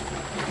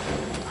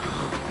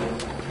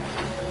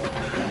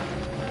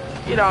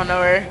 You don't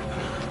know her.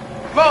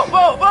 Vote!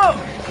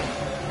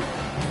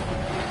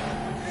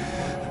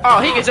 Oh,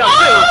 he can jump too.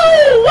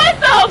 Oh, what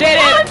the Dead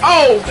fuck? end.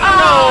 Oh,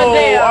 Oh, no.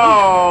 damn.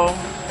 Oh.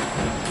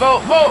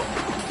 Vote.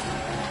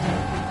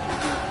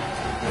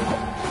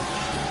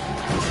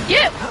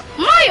 Get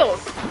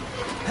Miles.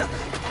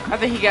 I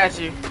think he got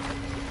you.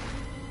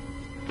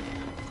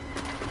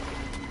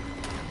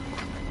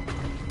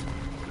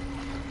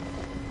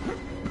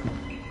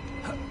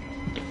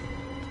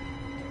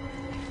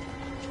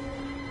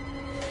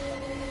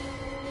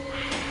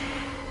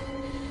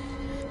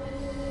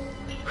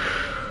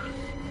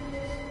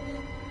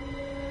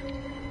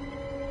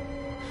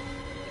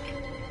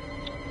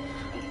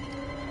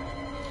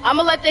 I'm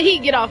gonna let the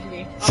heat get off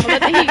me. I'm gonna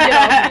let the heat get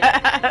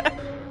off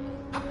me.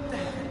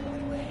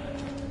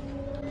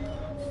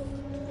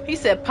 He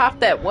said, "Pop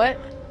that what?"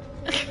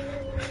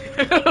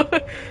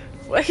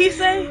 What he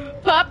say?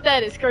 Pop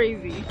that is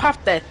crazy.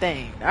 Pop that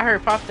thing. I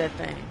heard pop that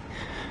thing.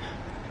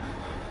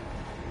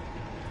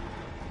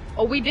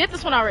 Oh, we did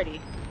this one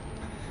already.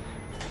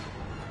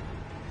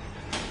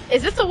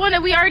 Is this the one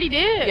that we already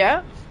did?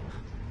 Yeah.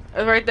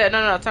 It's right there.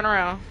 No, turn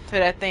around to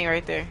that thing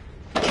right there.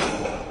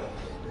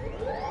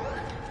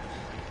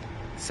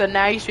 So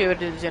now you should be able to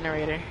do the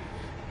generator.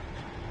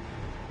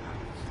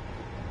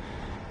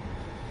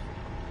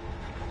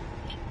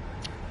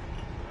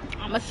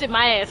 I'm gonna sit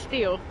my ass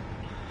still.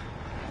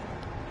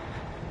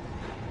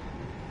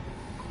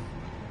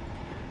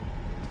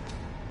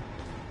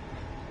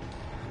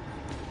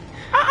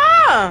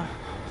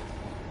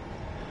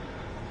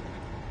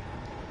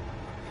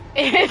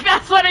 If I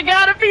swear to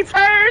God, if he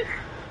turns.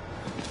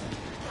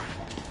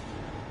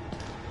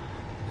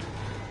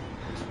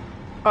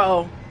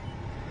 Uh-oh.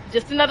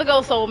 Just another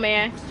ghost, old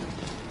man.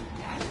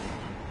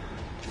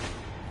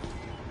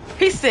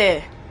 He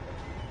said,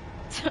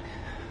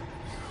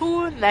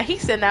 who in the, he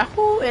said, now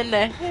who in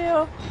the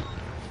hell?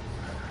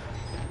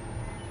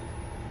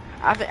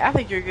 I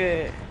think you're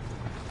good.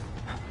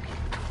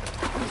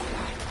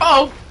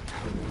 Oh!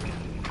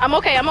 I'm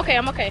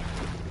okay.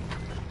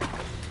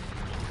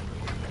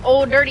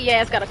 Old dirty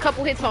ass got a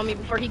couple hits on me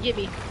before he get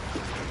me.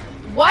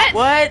 What?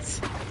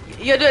 What?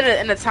 You're doing it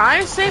in the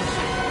time shape?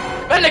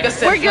 That nigga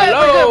said We're good,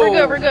 hello.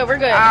 we're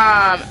good.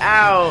 I'm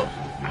out.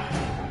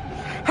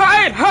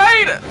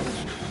 Hide!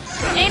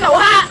 Ain't no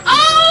hot.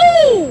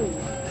 Oh!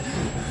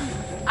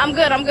 I'm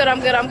good. I'm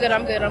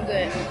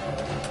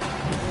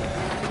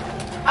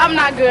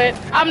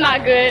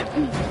not good.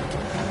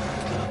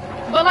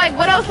 But like,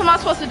 what else am I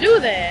supposed to do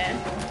then?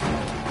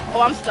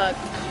 Oh, I'm stuck.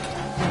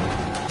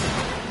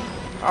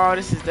 Oh,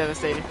 this is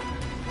devastating.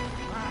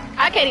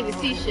 I can't even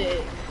see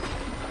shit.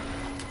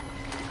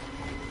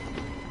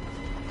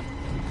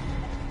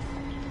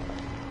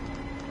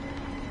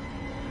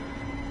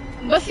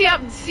 But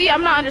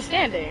I'm not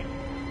understanding.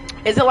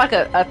 Is it like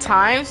a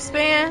time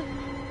span?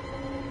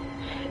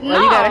 No,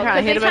 Or you gotta kind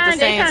of hit they them at the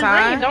they same turn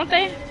time? green, don't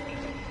they?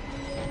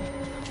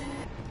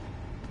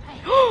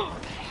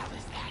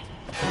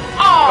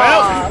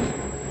 Well,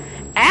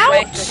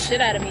 Whacked the ouch!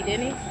 shit out of me,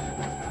 didn't he?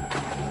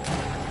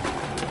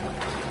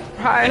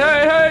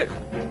 Hey!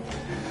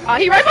 Oh,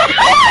 he right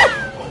behind.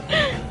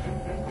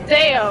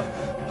 Damn.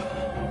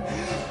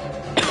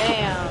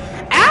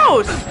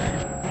 Ouch!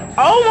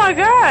 Oh my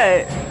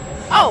god!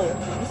 Oh,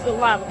 I'm still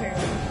alive up here.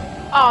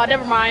 Oh,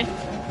 never mind.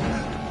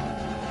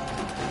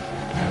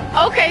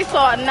 Okay, so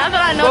now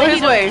that I know Go that he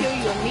his doesn't way. kill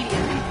you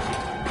immediately.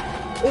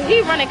 Ooh,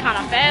 he running kind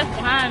of fast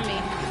behind me.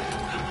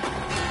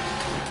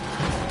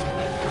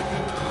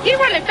 He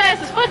running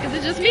fast as fuck. Is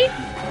it just me?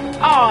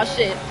 Oh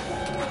shit.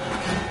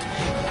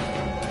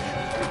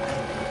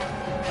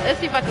 Let's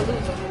see if I can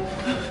lose him.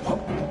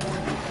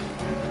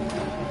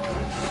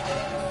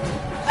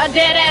 A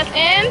dead ass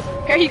end.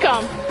 Here he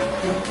comes.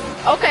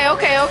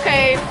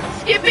 Okay.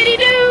 Skippity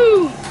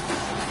doo.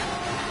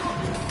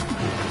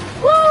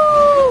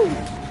 Woo!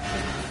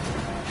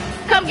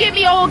 Come get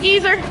me, old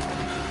geezer.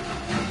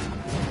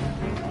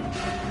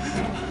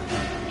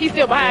 He's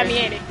still behind me,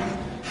 ain't he?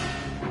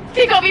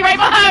 He gonna be right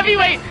behind me.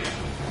 Wait.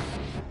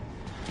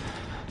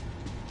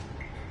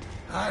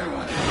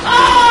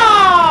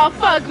 Oh,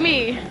 fuck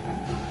me.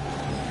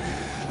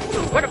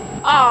 Where the?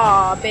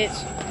 Oh, bitch.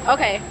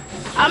 Okay.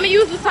 I'm gonna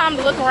use this time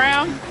to look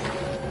around.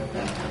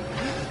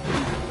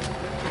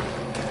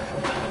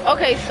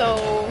 Okay, so.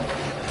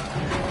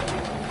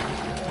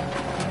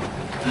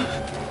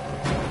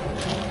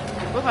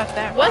 What about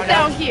that? What's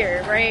down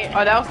here, right?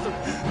 Oh, that was the.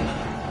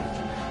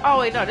 Oh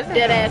wait, no, this is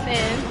Dead ass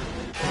end.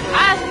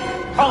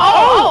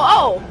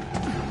 Oh.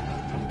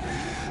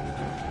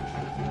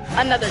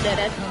 Another dead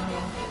ass.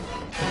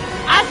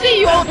 I see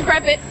you, old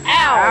decrepit.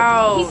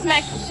 Ow. Ouch. He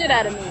smacked the shit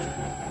out of me.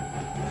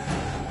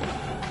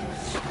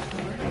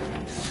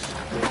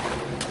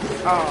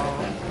 Oh.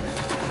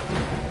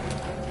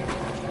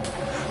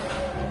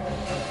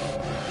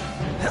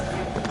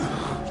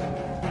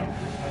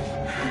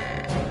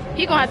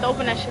 He gonna have to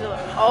open that shit up.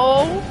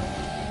 Oh.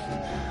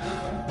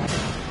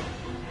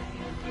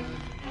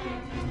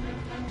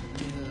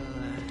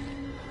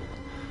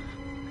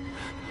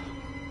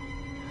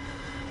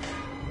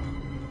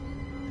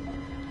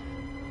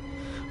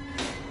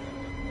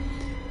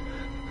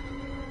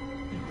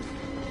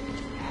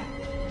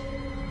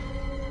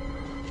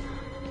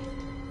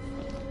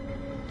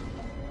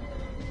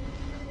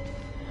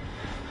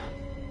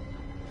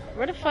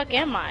 Where the fuck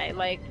am I?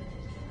 Like,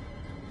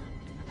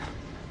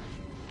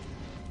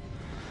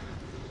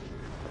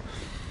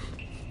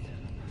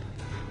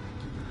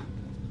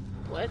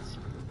 what?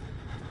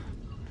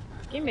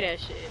 Give me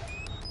that shit.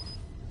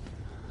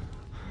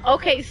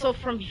 Okay, so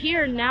from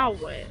here now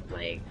what?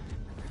 Like,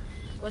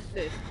 what's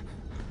this?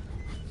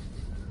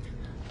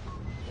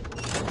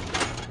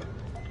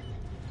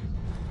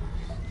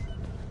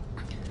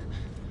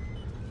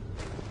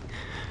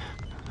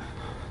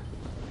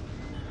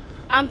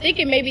 I'm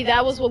thinking maybe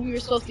that was what we were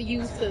supposed to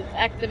use to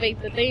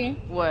activate the thing.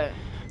 What?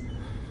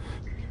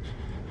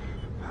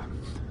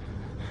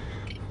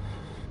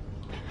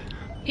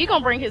 He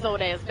gonna bring his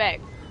old ass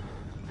back.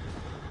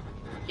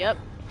 Yep.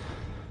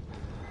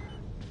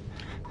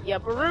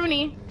 Yep, a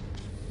Rooney.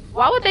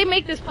 Why would they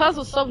make this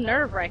puzzle so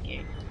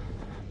nerve-wracking?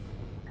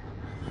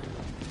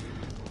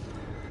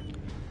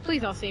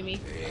 Please don't see me.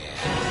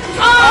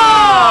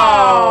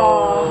 Oh!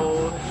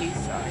 He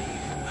saw you.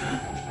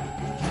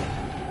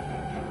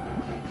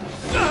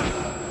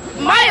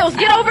 Miles,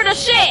 get over the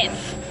shit!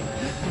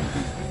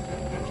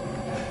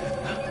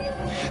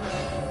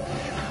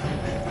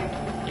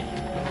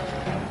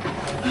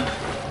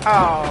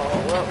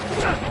 Oh, well.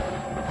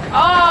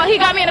 Oh, he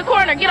got me in the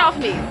corner. Get off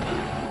me.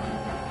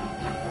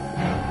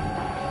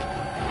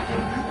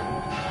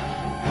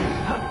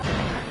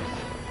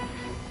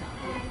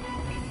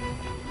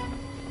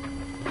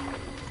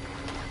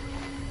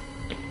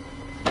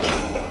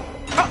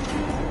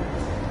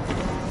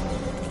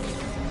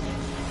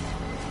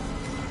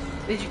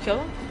 Did you kill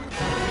him?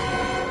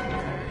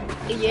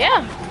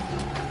 Yeah.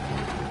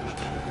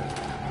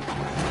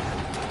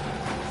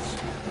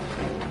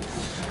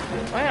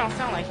 Well, it don't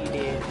sound like you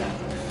did.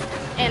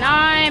 And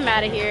I'm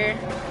out of here.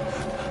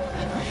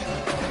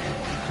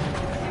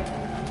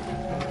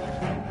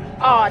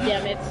 Oh,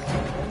 damn it.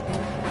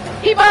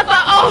 He about to...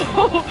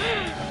 Oh!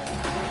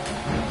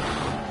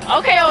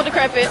 Okay, old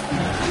decrepit.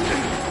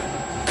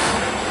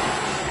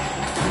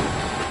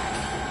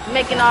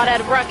 Making all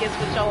that ruckus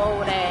with your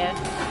old ass.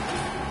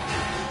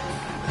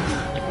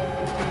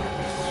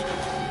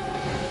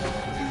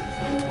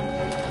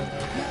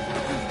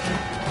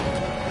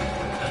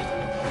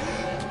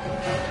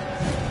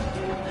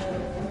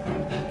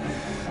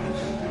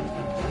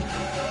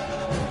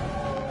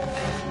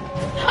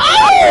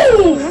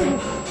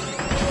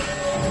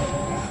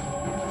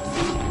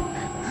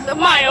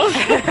 Miles!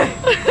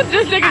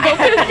 This nigga go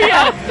piss me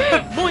off!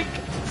 Boink!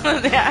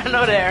 Yeah, I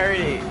know that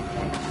already.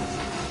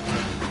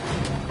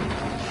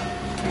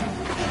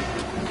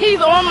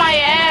 He's on my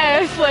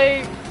ass,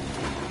 like...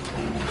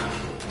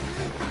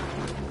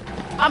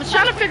 I'm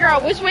trying to figure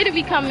out which way did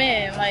we come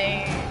in,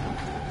 like...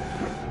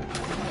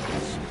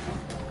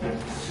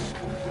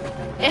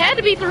 It had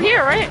to be through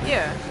here, right?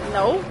 Yeah.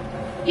 No.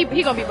 He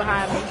gonna be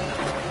behind me.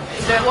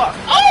 Then what?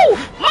 Oh!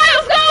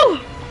 Miles, go!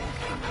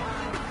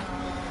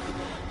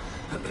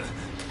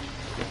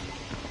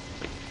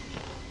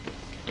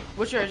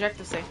 What's your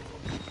objective say?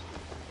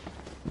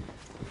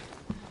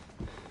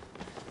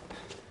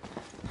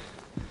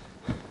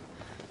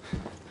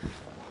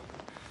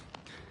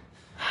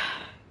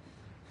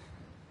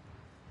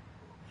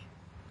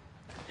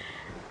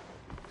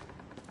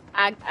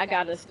 I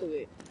got us through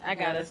it. I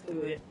got us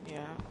through it.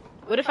 Yeah.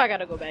 What if I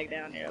gotta go back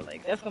down there?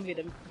 Like, that's gonna be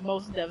the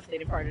most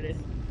devastating part of this.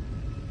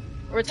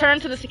 Return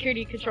to the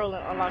security control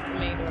and unlock the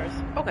main doors.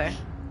 Okay.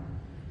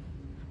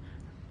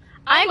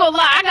 I ain't gonna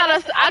lie, I got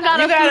us through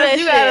that shit.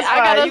 You got us I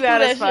got us fine. You got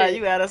through us that fine. shit.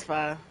 You got us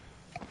fine.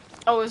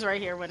 Oh, it was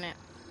right here, wasn't it?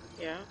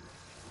 Yeah.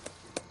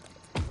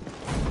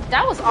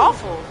 That was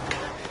awful.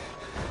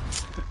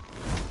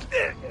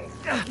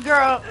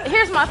 Girl,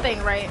 here's my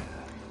thing, right?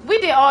 We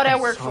did all that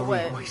work for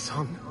what? My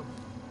son.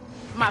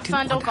 My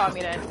son, don't call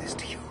me that. Do this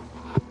to you.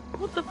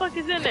 What the fuck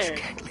is in But there? you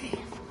can't leave.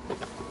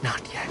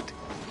 Not yet.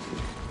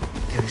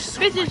 There is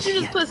so Bitches, much you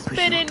just yet put for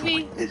spit you in to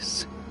me.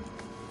 witness.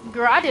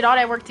 Girl, I did all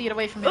that work to get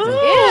away from it.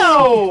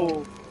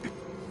 Ew!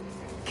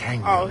 Can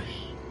you? Oh,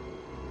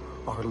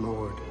 Our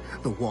Lord,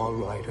 the Wall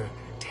Rider,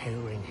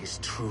 tearing his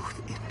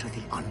truth into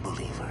the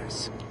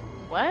unbelievers.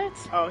 What?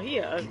 oh,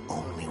 yeah. The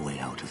only way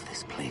out of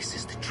this place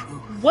is the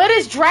truth. What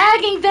is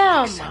dragging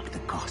them? Accept the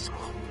gospel,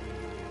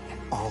 and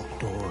all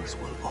doors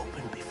will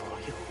open before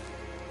you.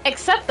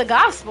 Accept the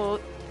gospel.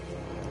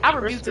 I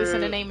rebuke We're this in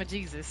the screwed. name of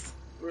Jesus.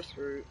 We're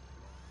screwed.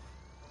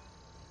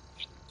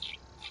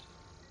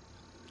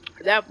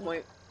 At that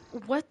point,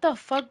 What the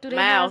fuck do they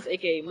Miles, have?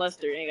 aka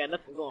Mustard, ain't got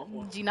nothing going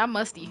for Gee, not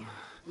musty. him.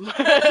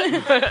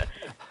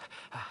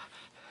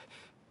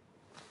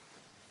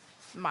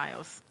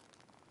 Miles.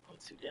 I'm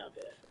too down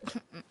bad.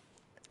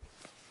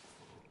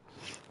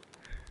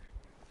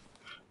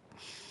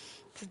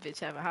 This bitch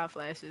having hot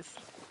flashes.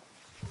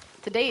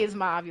 Today is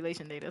my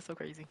ovulation day. That's so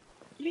crazy.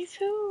 Me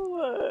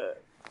too.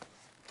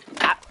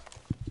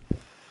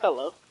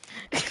 Hello.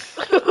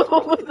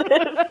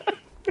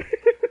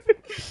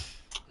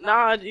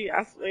 Nah, G,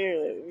 I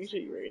swear. Let me show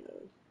you right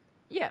now.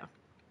 Yeah.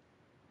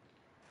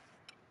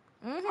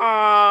 Mm-hmm.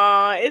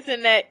 Aw,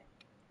 isn't that...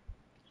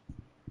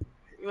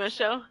 You wanna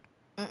show?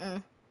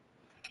 Mm-mm.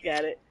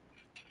 Got it.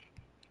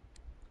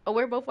 Oh,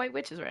 we're both white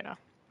witches right now.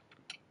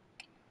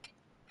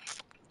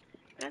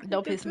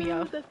 Don't piss me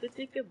off.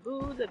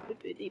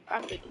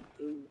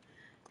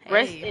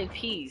 Rest Hey, in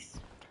peace.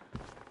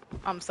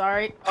 I'm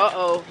sorry.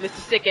 Uh-oh, Mr.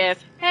 Sick Ass.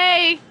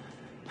 Hey!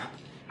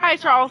 Hi,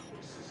 Charles.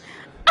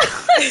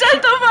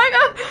 Shut the fuck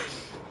up.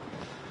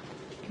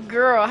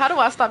 Girl, how do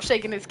I stop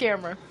shaking this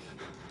camera?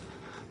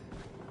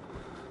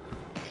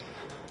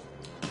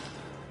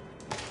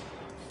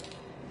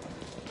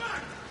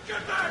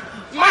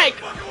 Mike!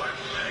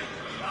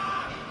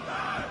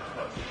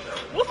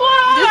 What's going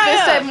on? This bitch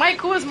here? said, Mike,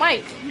 who is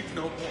Mike?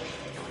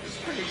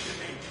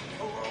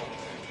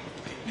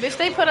 Bitch,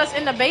 they put us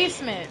in the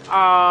basement.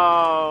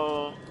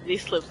 Oh, he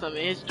slipped some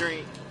in his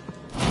drink.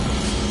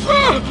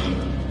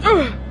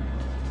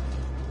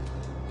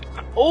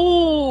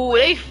 Oh,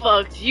 they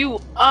fucked you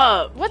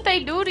up. What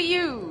they do to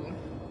you?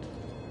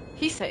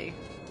 He say.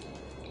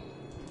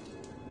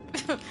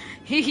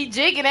 he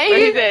jigging, ain't What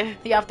he? he said?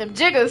 He off them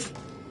jiggers.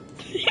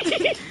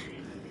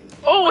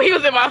 Oh, he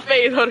was in my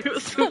face. Oh, he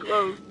was too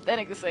close. That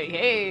nigga say,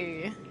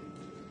 hey,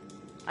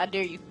 I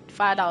dare you.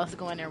 $5 to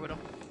go in there with him.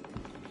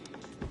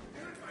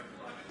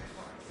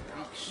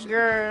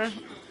 Girl.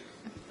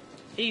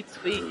 He's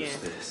speaking.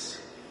 This?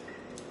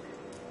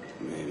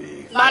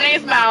 Maybe. My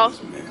name's Mouse.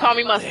 Call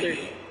me Mustard.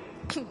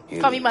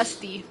 Call me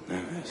Musty.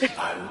 Nervous.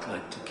 I would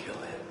like to kill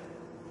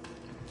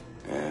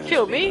him.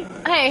 Kill me?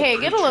 Hey,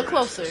 get a little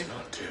closer.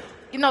 Not to.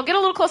 You know, get a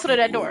little closer to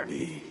that door.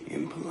 Be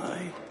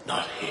impolite.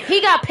 Not here.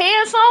 He got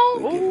pants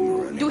on?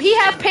 Ooh. Do he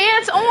have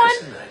pants on?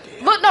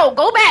 Look, no,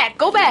 go back.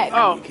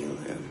 Oh. Kill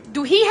him.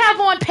 Do he have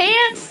on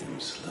pants? Kill him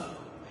slow.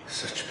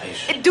 Such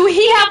patience. Do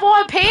he have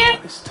on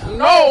pants? This time.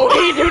 No,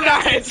 he do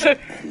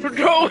not.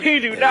 No, he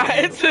do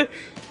not.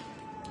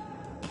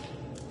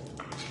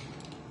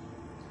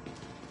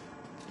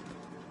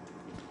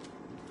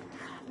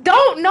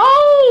 Don't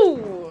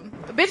know.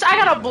 Bitch, I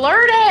gotta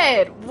blur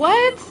that.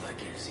 What?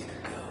 Like you've seen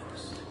a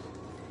ghost.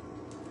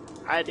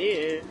 I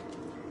did.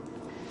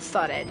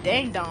 Saw that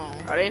dang dong.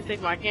 I didn't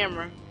take my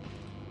camera.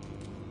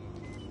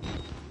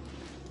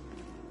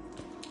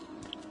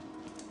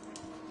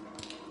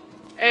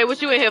 Hey,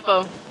 what you in here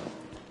for?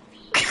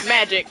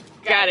 Magic.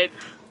 Got it.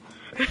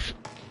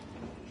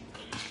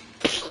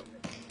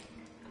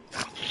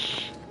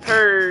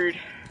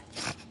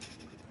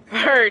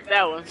 Heard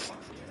that one.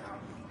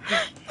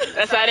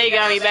 That's how they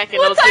got me back in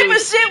What 02. type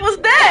of shit was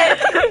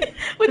that?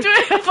 What you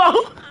in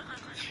for?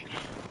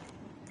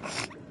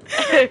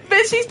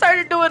 Bitch, she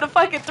started doing the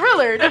fucking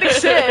Thriller. That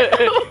shit.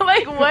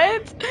 Like,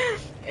 what?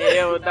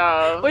 Hell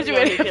no. What you He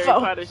in gonna here hit for? Harry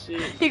Potter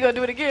shit. He gonna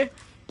do it again.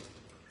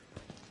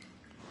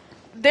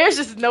 There's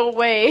just no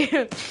way.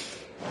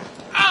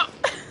 Ow!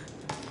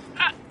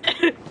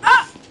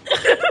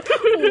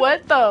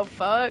 What the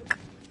fuck?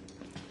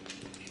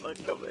 What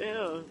the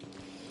hell?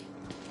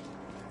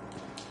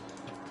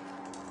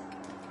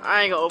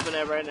 I ain't gonna open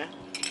that right now.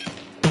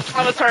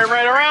 I'm gonna turn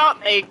right around.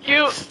 Thank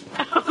you. I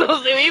was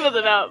gonna see what he was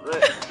about,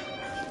 but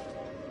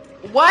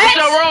What? it's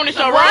your room. It's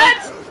your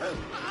What? room.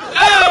 Oh!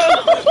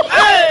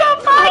 Hey!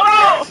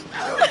 Hello?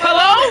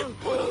 Hello?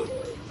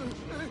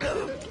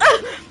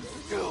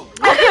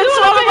 I couldn't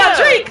swallow my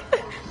drink.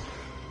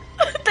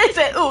 They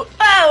said, ooh,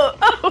 oh,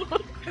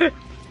 oh.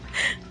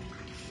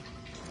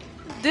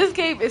 This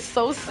game is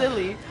so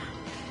silly.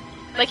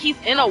 Like he's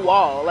in a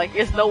wall. Like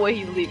there's no way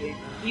he's leaving.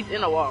 He's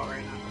in a wall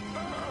right now.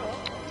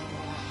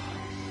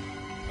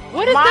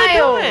 What is they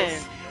doing?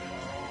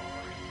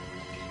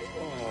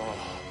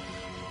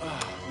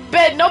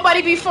 Bet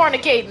nobody be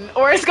fornicating,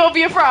 or it's gonna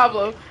be a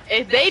problem.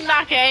 If they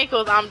knock your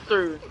ankles, I'm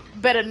through.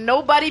 Better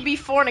nobody be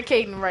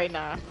fornicating right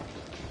now.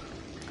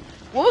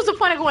 What was the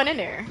point of going in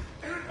there?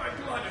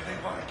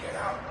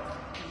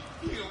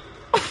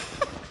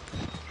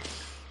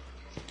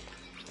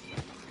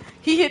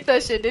 He hit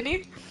that shit, didn't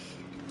he?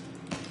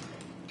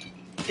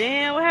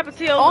 Damn, what happened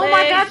to your Oh my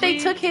legs, god, they G?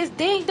 took his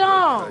ding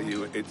Tell dong.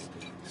 you, it's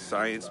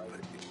science, but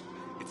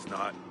it's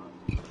not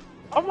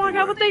Oh my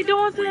god, what they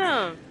doing to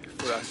him?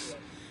 for us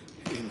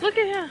in Look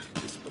at him.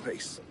 this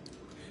place.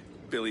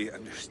 Billy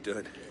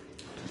understood.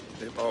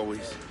 They've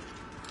always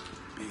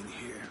been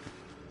here.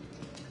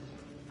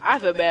 I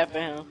feel bad for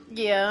him.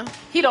 Yeah,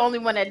 he the only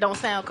one that don't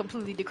sound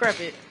completely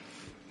decrepit.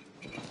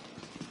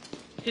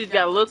 He just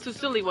got a little too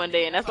silly one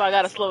day, and that's why I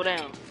gotta slow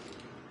down.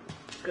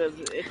 Cause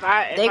if They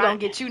I, gonna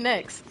get you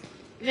next.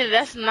 yeah,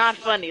 that's not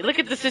funny. Look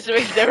at the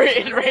situation that we're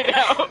in right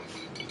now.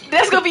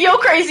 That's gonna be your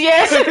crazy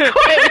ass. Hey,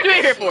 what you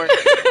in here for?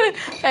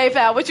 Hey,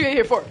 pal, what you in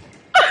here for?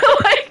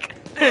 Like,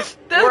 that's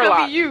Warlock.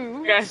 gonna be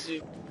you. Got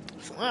you.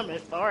 Slim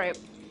it. All right.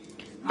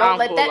 I'm Don't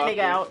let full that off nigga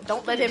this. out.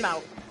 Don't let him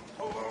out.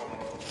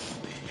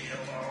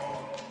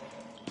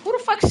 Who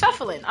the fuck's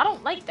shuffling? I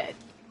don't like that.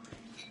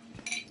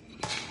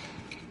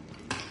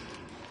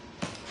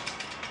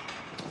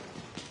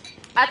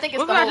 I think it's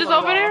Was the that hole just in the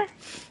over wall. there?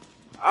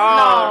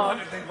 Oh.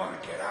 No. They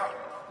want to get out.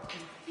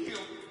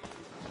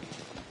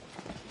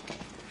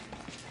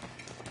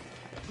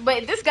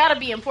 But this gotta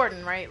be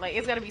important, right? Like,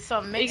 it's gotta be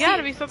something. It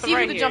gotta be something See if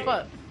right you can here. jump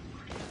up.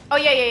 Oh,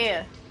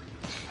 yeah.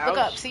 Look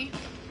Ouch. up, see?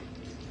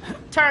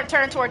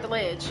 Turn toward the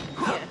ledge.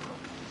 Yeah.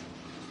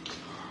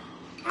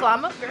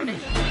 Climb up, girl.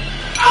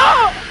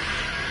 Oh!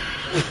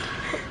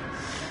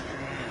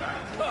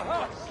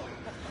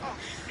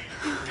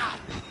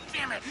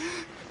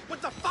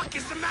 fuck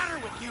is the matter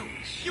with you?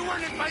 You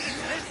weren't invited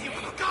to this, you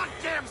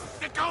goddamn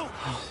sicko!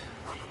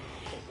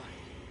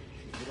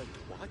 You like to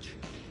watch?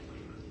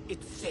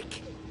 It's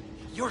sick.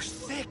 You're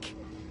sick.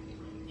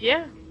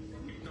 Yeah.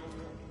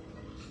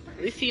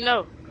 At least he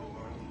know.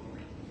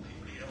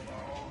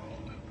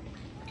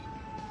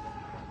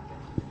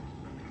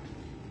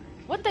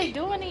 What they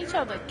doing to each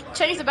other?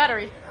 Change the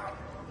battery.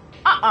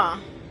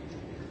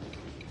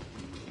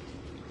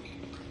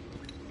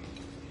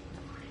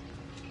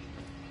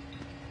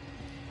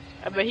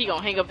 I bet he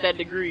gonna hang up that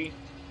degree.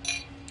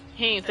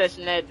 He ain't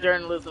touching that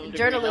journalism degree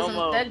Journalism,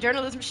 no more. that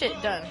journalism shit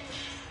done.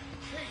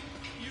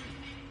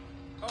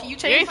 Can you You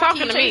change, ain't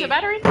talking to me. the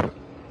battery?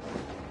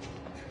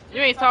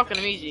 You ain't talking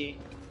to me, G.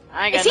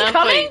 I ain't got Is he nothing for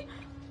coming?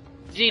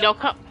 you. G, don't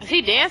come. Is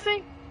he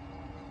dancing?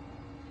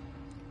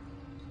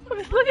 Look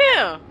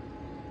at him.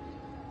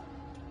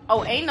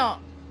 Oh, ain't no.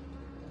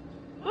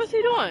 What's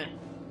he doing?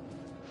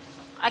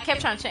 I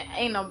kept trying to change.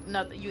 Ain't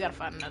no. You gotta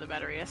find another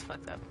battery. That's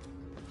fucked up.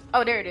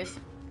 Oh, there it is.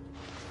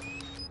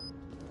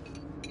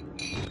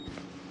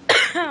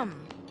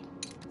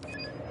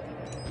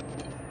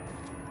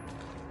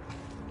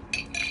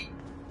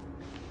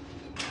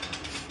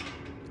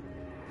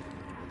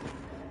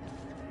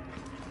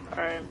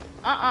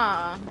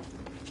 Alright.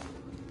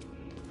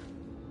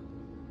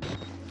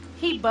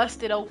 He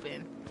busted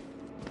open.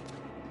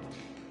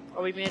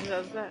 Are we being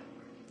to that?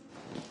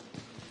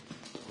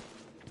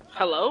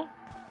 Hello?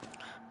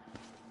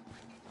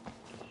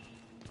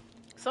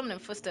 Some of them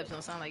footsteps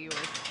don't sound like yours.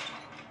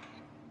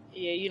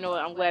 Yeah, you know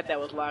what? I'm glad that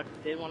was locked.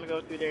 Didn't want to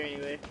go through there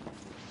anyway.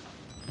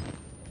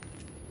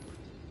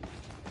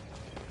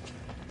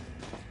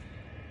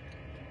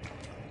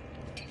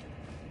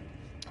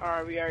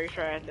 Alright, we already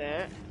tried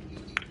that.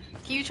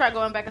 Can you try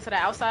going back into the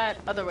outside?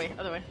 Other way.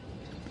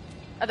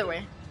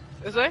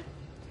 This way?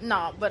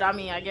 No, but I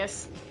mean, I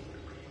guess.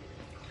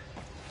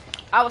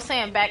 I was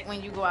saying back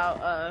when you go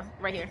out,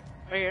 right here.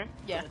 Right here?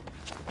 Yeah.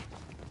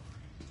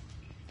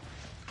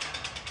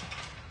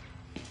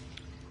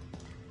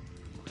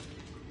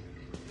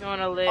 You on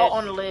a lid? Oh,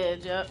 on the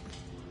ledge, yep.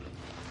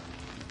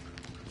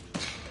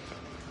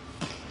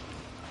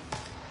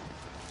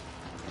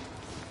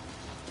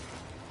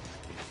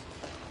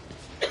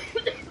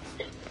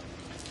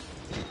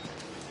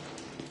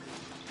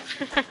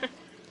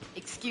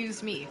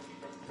 Excuse me.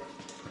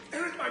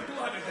 They're in my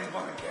blood and they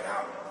want to get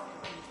out.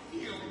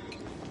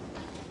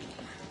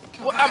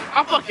 Well,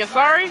 I'm fucking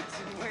sorry.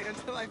 Didn't wait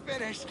until I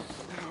finished.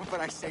 Oh, but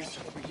I saved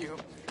some for you.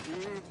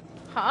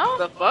 Huh?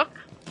 The fuck?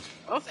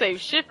 Don't save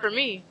shit for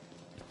me.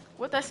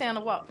 What that say on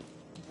the wall?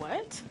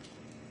 What?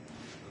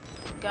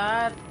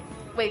 God.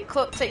 Wait,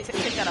 take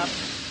that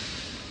off.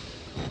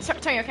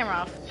 Turn your camera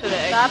off. To the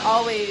exit. God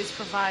always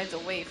provides a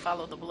way.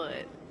 Follow the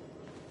blood.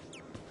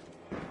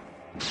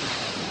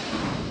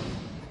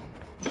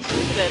 Look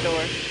at that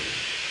door.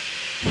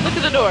 Look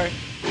at the door.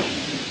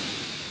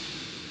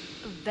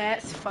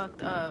 That's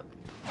fucked up.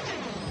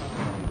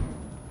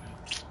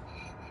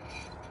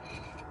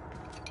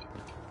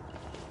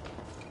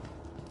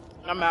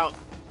 I'm out.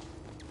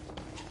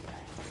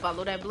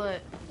 Follow that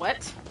blood.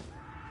 What?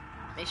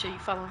 Make sure you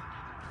follow.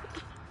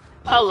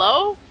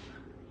 Hello?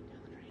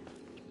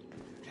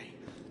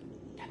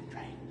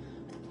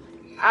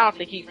 I don't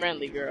think he's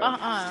friendly, girl.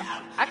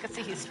 I can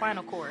see his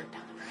spinal cord.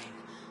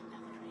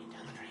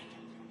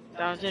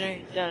 Down the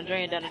drain, down the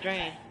drain, down the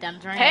drain. Down the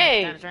drain.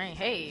 Hey! Down the drain.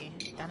 Hey.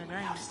 Down the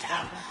drain.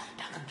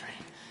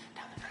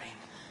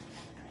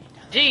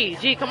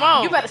 G, come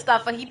on. You better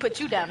stop before he put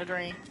you down the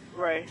drain.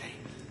 Right.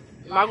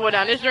 Am I going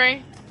down this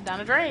drain? Down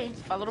the drain.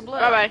 Follow the blood.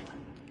 Bye-bye.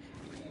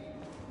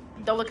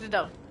 Don't look at the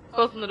door.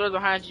 Closing the doors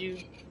behind you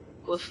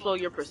will slow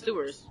your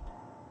pursuers.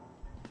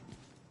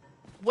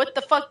 What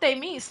the fuck they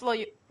mean, slow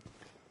you?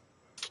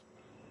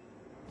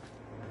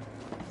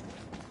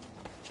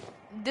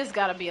 This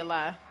gotta be a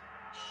lie.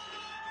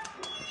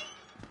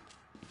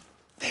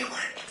 They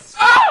weren't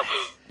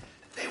experiments.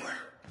 They were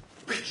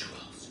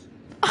rituals.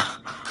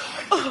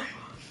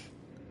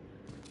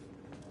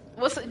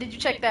 Did you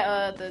check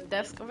that the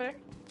desk over there?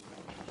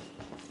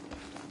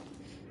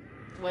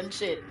 One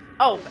shit.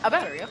 Oh, a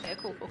battery. Okay,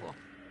 cool.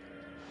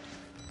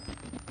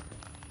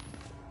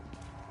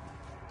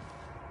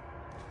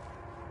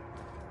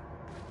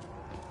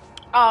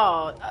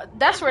 Oh,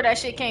 that's where that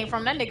shit came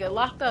from. That nigga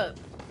locked up.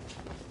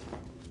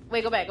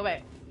 Wait, go back.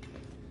 And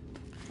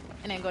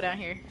then go down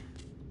here.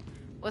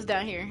 What's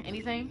down here?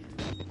 Anything?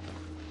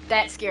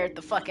 That scared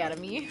the fuck out of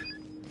me.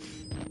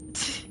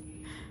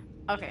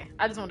 Okay,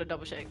 I just want to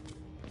double check.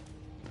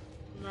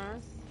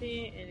 Not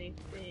see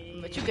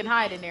anything. But you can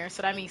hide in there,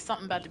 so that means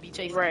something about to be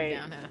chasing you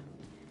down there.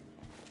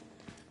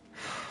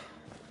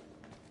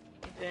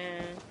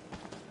 Then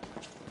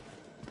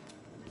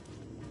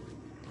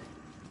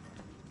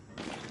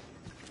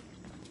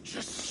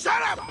Just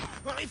shut up!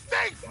 Let me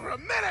think for a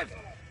minute!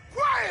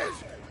 Quiet!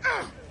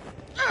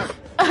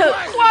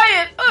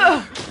 Quiet!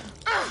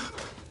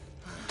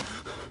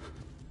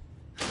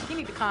 You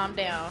need to calm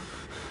down.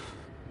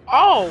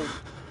 oh,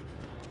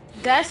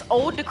 That's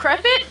old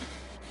decrepit?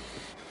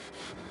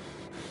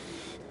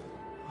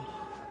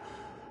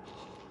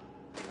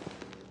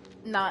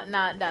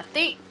 Now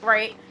think,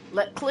 right?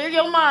 Clear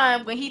your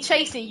mind. When he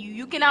chasing you,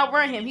 you can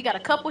outrun him. He got a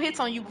couple hits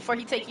on you before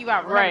he take you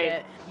out. Remember Right.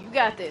 that. You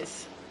got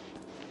this.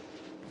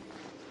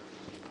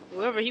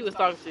 Whoever he was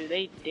talking to,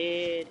 they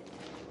dead.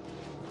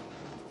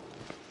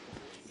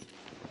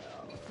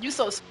 You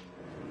so.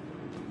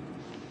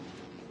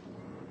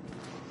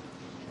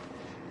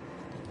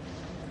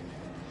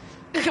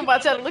 I'm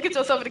about to tell him, look at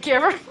yourself in the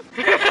camera.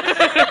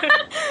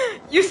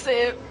 You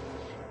said